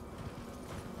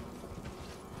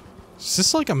 Is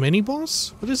this like a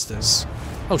mini-boss? What is this?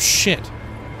 Oh, shit.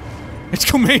 It's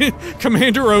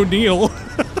Commander O'Neill.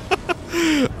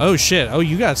 Oh, shit. Oh,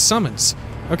 you got summons.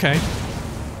 Okay.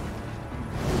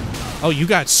 Oh, you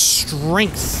got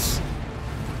strength.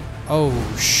 Oh,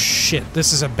 shit.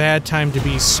 This is a bad time to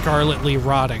be scarletly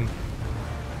rotting.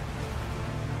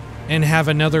 And have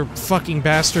another fucking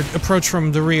bastard approach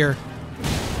from the rear.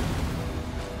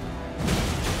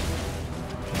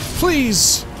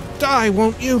 Please, die,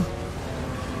 won't you?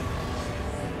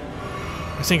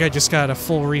 I think I just got a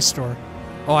full restore.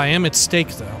 Oh, I am at stake,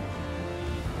 though.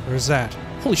 Where's that?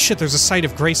 Holy shit, there's a site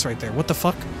of grace right there. What the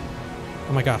fuck?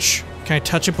 Oh my gosh. Can I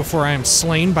touch it before I am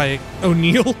slain by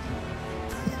O'Neill?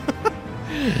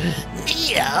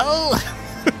 Neil!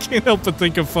 Can't help but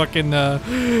think of fucking,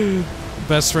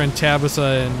 best friend Tabitha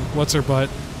and what's-her-butt.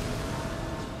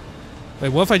 Wait,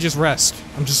 what if I just rest?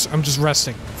 I'm just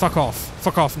resting. Fuck off.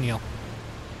 Fuck off, Neil.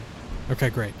 Okay,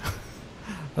 great.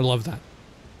 I love that.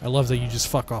 I love that you just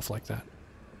fuck off like that.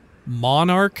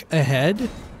 Monarch ahead?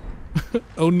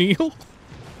 O'Neill?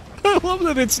 I love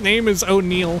that its name is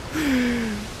O'Neill.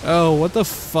 Oh, what the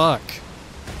fuck?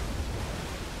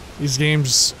 These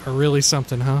games are really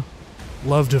something, huh?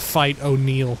 Love to fight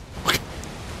O'Neill.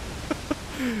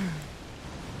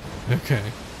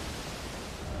 Okay.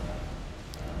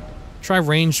 Try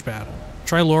ranged battle.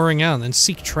 Try luring out and then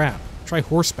seek trap. Try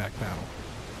horseback battle.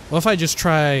 What if I just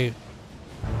try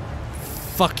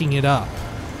fucking it up?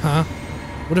 Huh?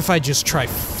 What if I just try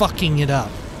fucking it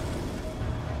up?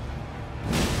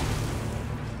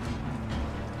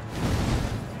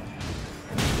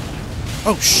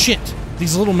 Oh shit!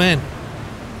 These little men.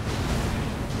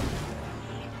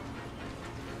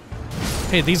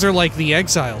 Hey, these are like the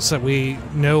exiles that we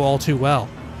know all too well.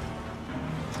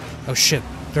 Oh shit,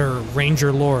 they're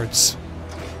Ranger Lords.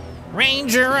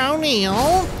 Ranger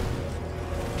O'Neill?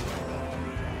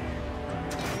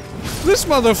 This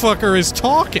motherfucker is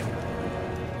talking!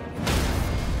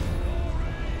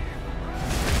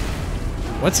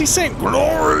 What's he saying?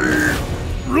 Glory!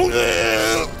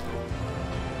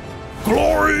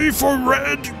 Glory for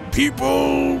red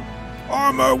people!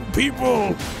 Armor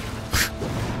people!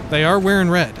 They are wearing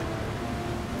red.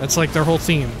 That's like their whole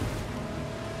theme.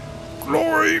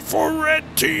 Glory for red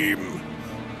team!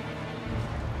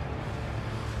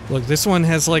 Look, this one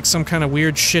has like some kind of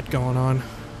weird shit going on.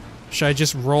 Should I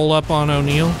just roll up on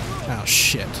O'Neill? Oh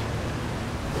shit.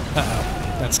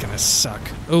 Uh-oh. That's gonna suck.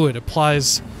 Oh, it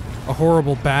applies a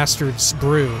horrible bastard's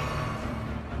brew.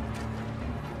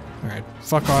 Alright,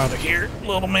 fuck out of here,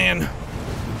 little man.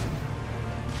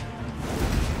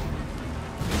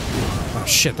 Oh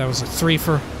shit, that was a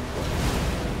threefer.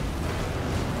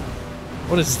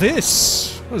 What is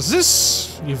this? What is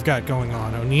this you've got going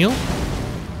on, O'Neill?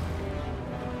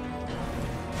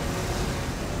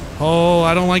 Oh,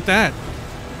 I don't like that.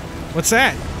 What's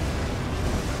that?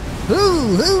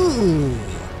 Hoo-hoo!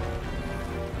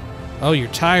 Oh, you're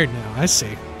tired now, I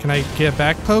see. Can I get a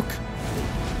back poke?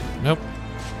 Nope.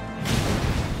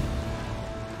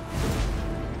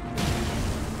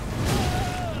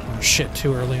 Oh shit,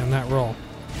 too early on that roll.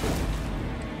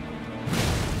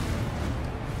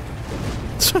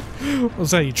 What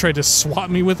was that? You tried to swat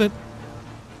me with it?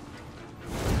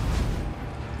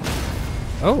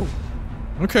 Oh.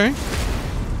 Okay.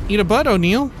 Eat a butt,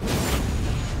 O'Neill.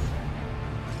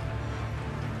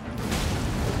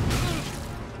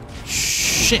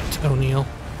 Shit, O'Neill.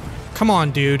 Come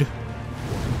on, dude.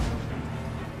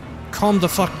 Calm the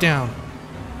fuck down.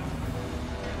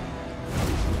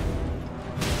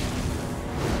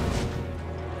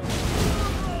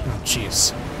 Oh,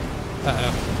 jeez.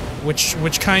 Uh-oh.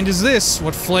 Which kind is this?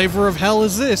 What flavor of hell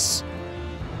is this?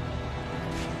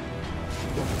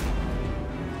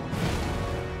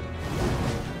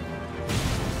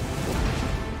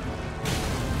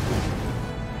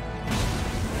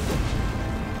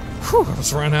 Whew, I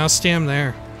was running out of stam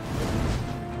there.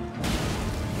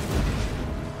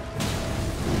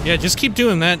 Yeah, just keep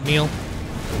doing that, Neil.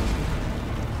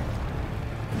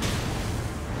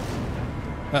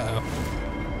 Uh-oh.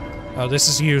 Oh, this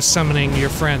is you summoning your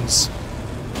friends.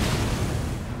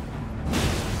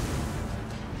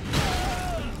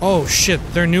 Oh shit,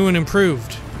 they're new and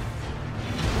improved.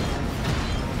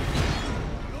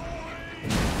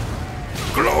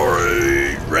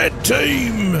 Glory, red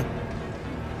team!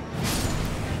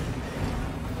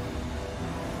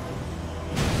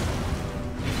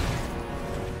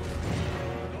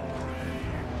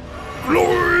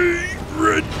 Glory,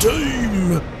 red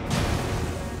team!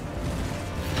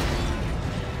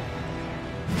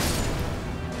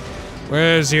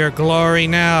 Where's your glory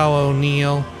now,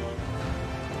 O'Neill?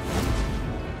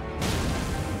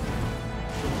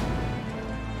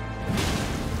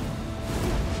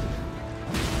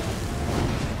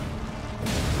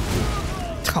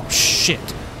 Oh, shit.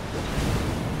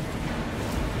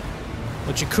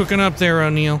 What you cooking up there,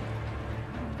 O'Neill?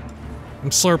 I'm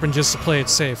slurping just to play it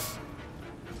safe.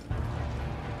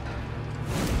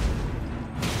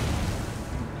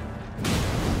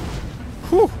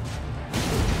 Whew.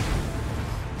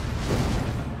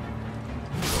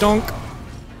 Donk.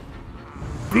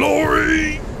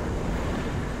 Glory!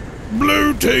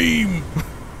 Blue team!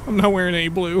 I'm not wearing any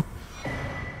blue.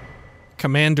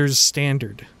 Commander's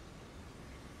Standard.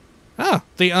 Ah,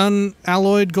 the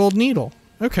unalloyed gold needle.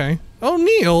 Okay. Oh,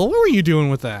 Neil, what were you doing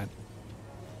with that?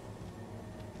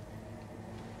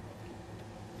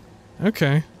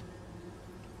 Okay.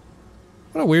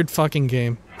 What a weird fucking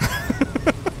game.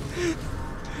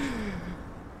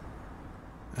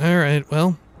 Alright,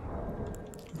 well.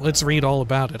 Let's read all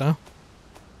about it, huh?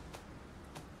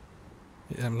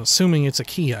 I'm assuming it's a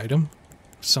key item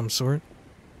of some sort.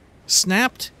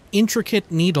 Snapped,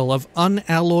 intricate needle of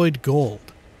unalloyed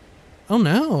gold. Oh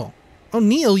no. Oh,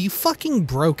 Neil, you fucking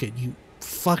broke it, you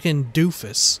fucking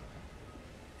doofus.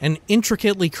 An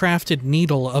intricately crafted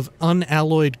needle of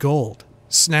unalloyed gold,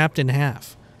 snapped in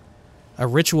half. A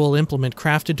ritual implement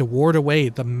crafted to ward away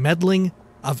the meddling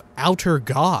of outer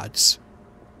gods.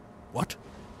 What?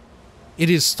 It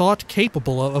is thought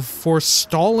capable of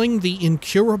forestalling the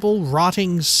incurable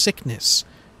rotting sickness.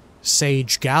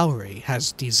 Sage Gallery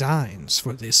has designs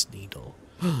for this needle.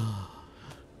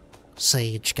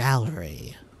 Sage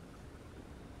Gallery.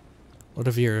 What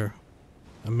of your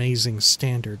amazing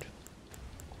standard?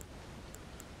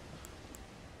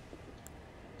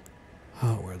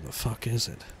 Oh, where the fuck is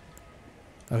it?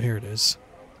 Oh, here it is.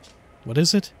 What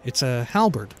is it? It's a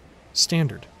halberd.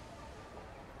 Standard.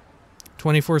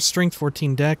 24 strength,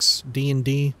 14 dex,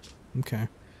 D&D. Okay.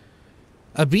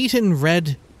 A beaten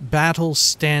red battle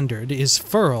standard is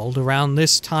furled around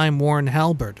this time-worn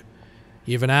halberd.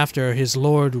 Even after his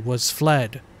lord was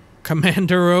fled,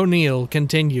 Commander O'Neill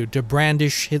continued to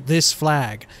brandish this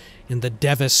flag in the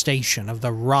devastation of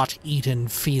the rot-eaten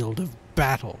field of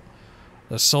battle.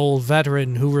 The sole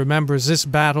veteran who remembers this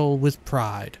battle with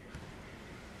pride.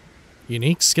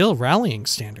 Unique skill rallying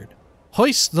standard.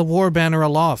 Hoist the war banner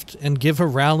aloft and give a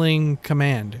rallying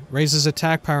command. Raises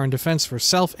attack power and defense for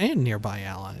self and nearby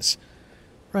allies.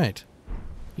 Right.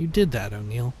 You did that,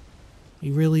 O'Neill.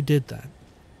 You really did that.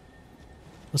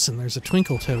 Listen, there's a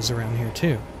Twinkle Toes around here,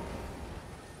 too.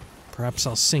 Perhaps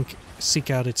I'll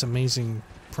seek out its amazing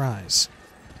prize.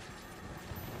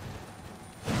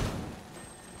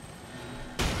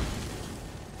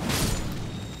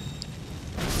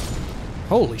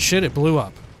 Holy shit, it blew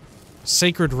up.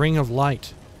 Sacred Ring of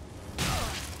Light.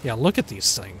 Yeah, look at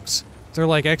these things. They're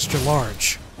like extra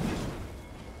large.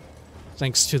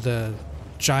 Thanks to the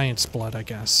giant's blood, I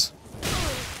guess.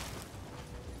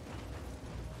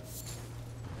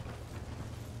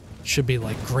 Should be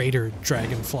like greater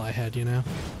dragonfly head, you know?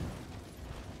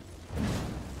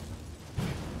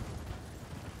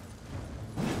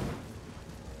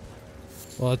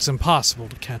 Well, it's impossible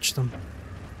to catch them.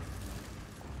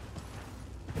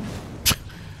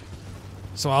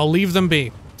 So I'll leave them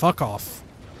be. Fuck off.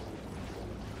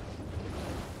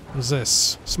 What is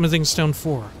this? Smithing Stone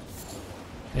 4.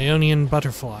 Aeonian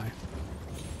Butterfly.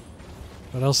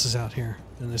 What else is out here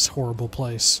in this horrible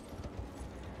place?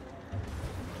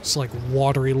 It's like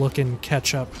watery looking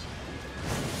ketchup.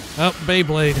 Oh,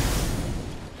 Beyblade.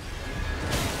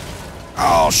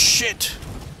 Oh, shit!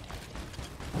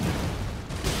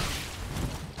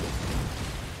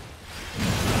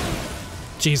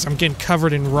 Jeez, I'm getting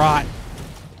covered in rot.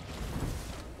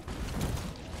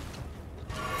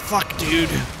 Fuck, dude.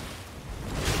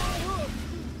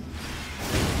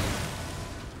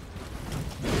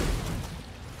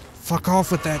 Fuck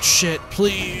off with that shit,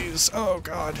 please. Oh,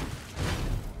 God.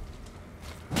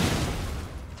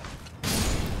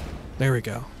 There we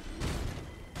go.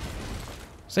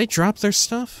 Do they drop their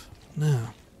stuff? No.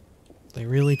 They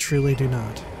really, truly do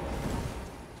not.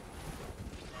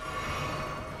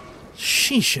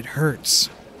 Sheesh, it hurts.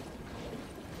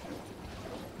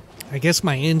 I guess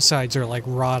my insides are like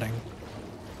rotting.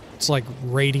 It's like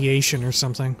radiation or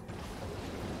something.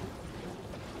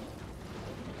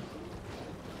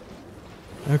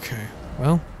 Okay,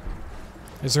 well.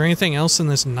 Is there anything else in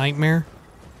this nightmare?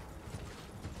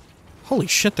 Holy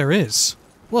shit, there is.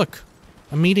 Look,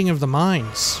 a meeting of the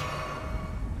minds.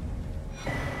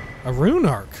 A rune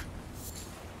arc.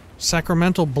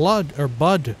 Sacramental blood, or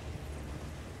bud.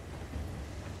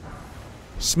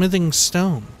 Smithing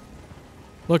stone.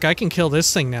 Look, I can kill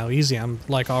this thing now, easy. I'm,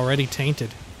 like, already tainted.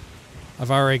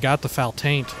 I've already got the foul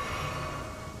taint.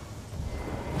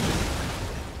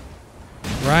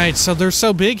 Right, so they're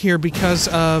so big here because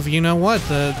of, you know what,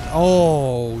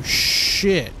 oh,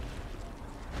 shit.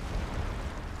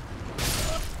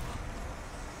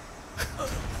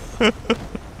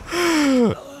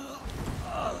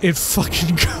 It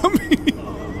fucking got me.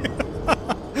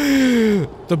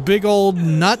 The big old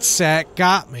nutsack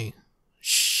got me.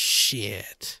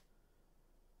 Shit.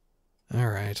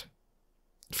 Alright.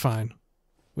 Fine.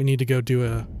 We need to go do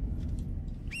a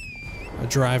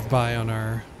drive-by on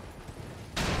our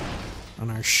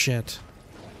shit.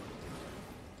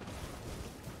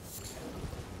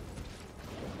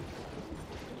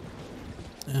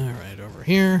 Alright, over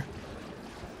here.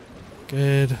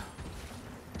 Good.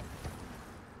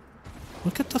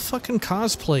 Look at the fucking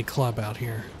cosplay club out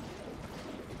here.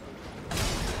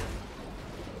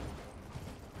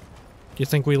 You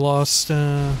think we lost,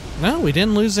 No, we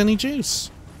didn't lose any juice.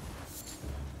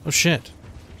 Oh shit.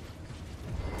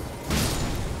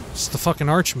 It's the fucking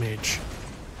Archmage.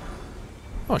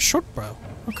 Oh, a short bow.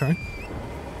 Okay.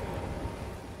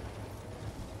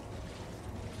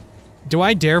 Do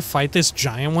I dare fight this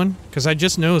giant one? Because I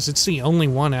just noticed it's the only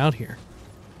one out here.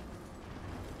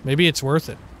 Maybe it's worth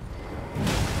it.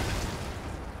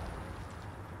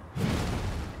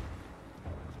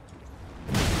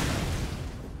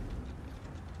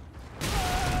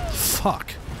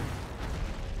 Fuck.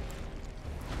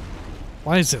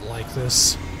 Why is it like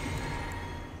this?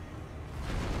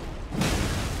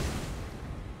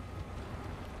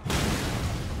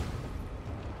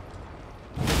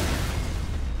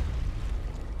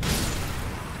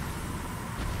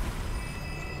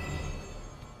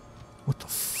 What the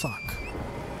fuck?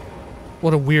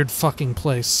 What a weird fucking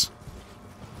place.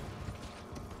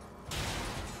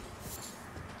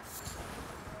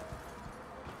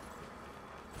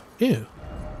 Ew.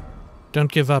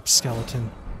 Don't give up,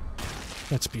 skeleton.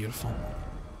 That's beautiful.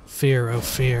 Fear, oh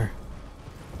fear.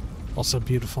 Also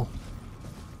beautiful.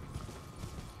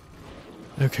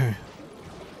 Okay.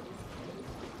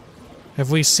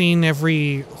 Have we seen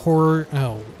every horror?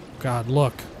 Oh, God,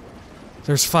 look.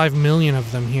 There's 5 million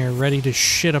of them here, ready to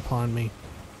shit upon me.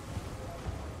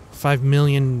 5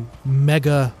 million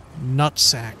mega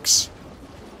nutsacks.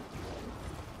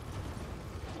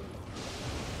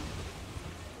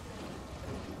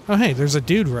 Oh, hey, there's a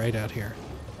dude right out here.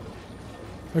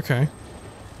 Okay.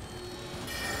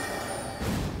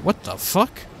 What the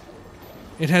fuck?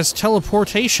 It has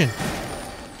teleportation.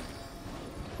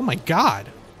 Oh my god.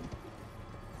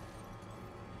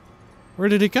 Where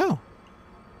did it go?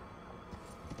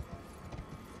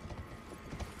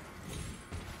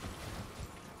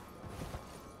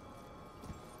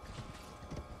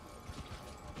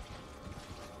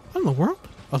 What in the world?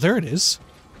 Oh, there it is.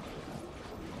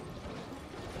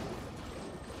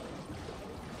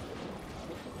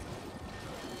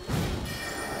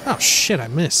 Oh shit, I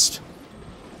missed.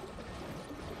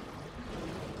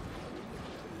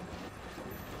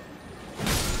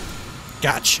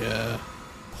 Gotcha.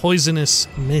 Poisonous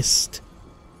mist.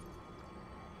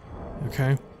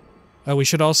 Okay. Oh, we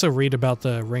should also read about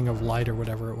the Ring of Light or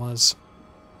whatever it was.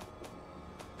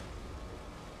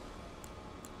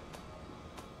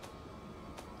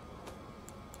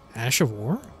 Ash of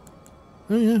War?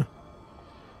 Oh yeah.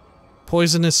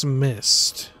 Poisonous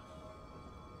mist.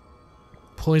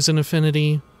 Poison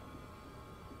affinity.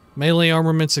 Melee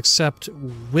armaments accept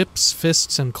whips,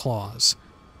 fists, and claws.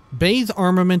 Bathe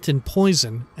armament in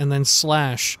poison and then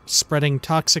slash, spreading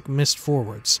toxic mist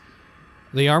forwards.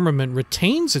 The armament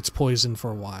retains its poison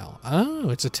for a while. Oh,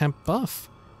 it's a temp buff.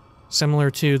 Similar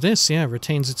to this, yeah,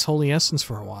 retains its holy essence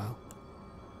for a while.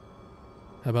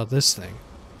 How about this thing?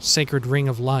 Sacred Ring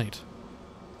of Light.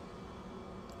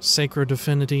 Sacred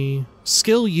Affinity.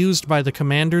 Skill used by the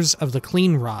commanders of the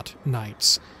Clean Rot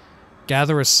Knights.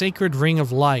 Gather a sacred ring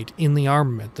of light in the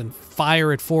armament, then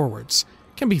fire it forwards.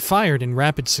 Can be fired in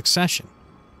rapid succession.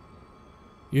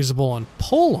 Usable on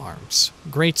pole arms.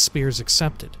 Great spears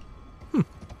accepted.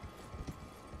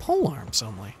 Pole arms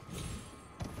only.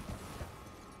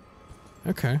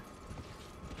 Okay.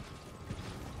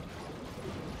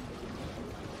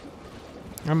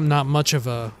 I'm not much of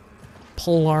a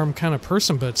polearm kind of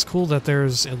person, but it's cool that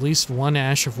there's at least one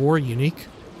Ash of War unique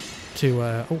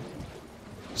to,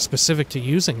 specific to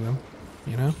using them,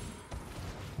 you know?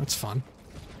 That's fun.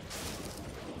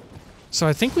 So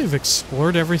I think we've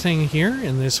explored everything here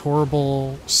in this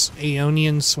horrible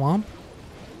Aeonian swamp.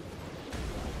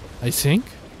 I think.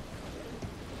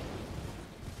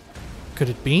 Could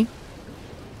it be?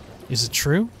 Is it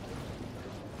true?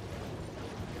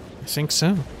 I think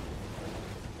so.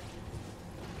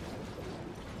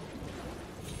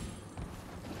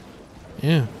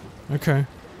 Yeah, okay.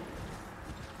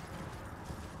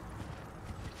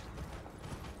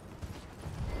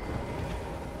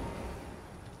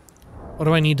 What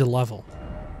do I need to level?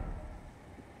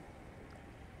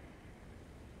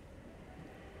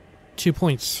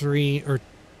 2.3 or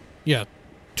yeah,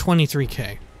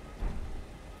 23k.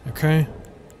 Okay.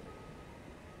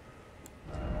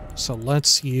 So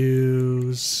let's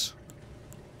use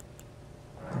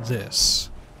this.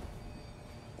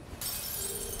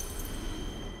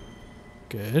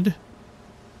 Good.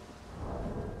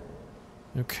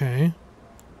 Okay.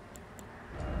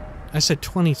 I said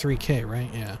 23k,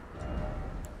 right? Yeah.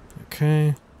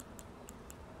 Okay.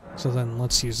 So then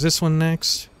let's use this one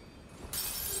next.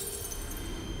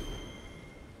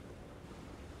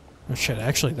 Oh shit,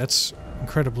 actually that's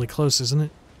incredibly close, isn't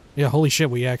it? Yeah, holy shit,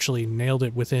 we actually nailed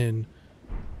it within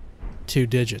 2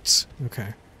 digits.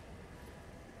 Okay.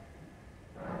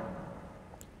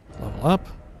 Level up.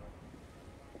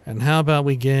 And how about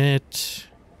we get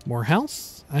more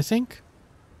health, I think?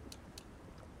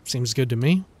 Seems good to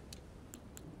me.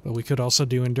 But we could also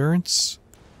do endurance.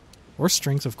 Or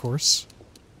strength, of course.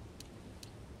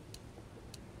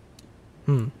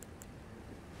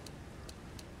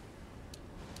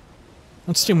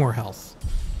 Let's do more health.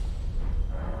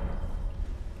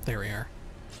 There we are.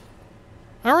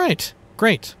 Alright,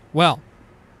 great. Well,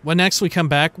 when next we come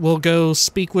back, we'll go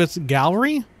speak with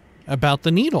Gallery about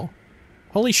the needle.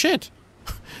 Holy shit.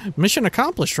 Mission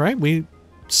accomplished, right? We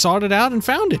sought it out and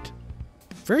found it.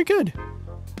 Very good.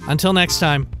 Until next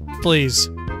time,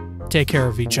 please take care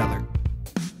of each other.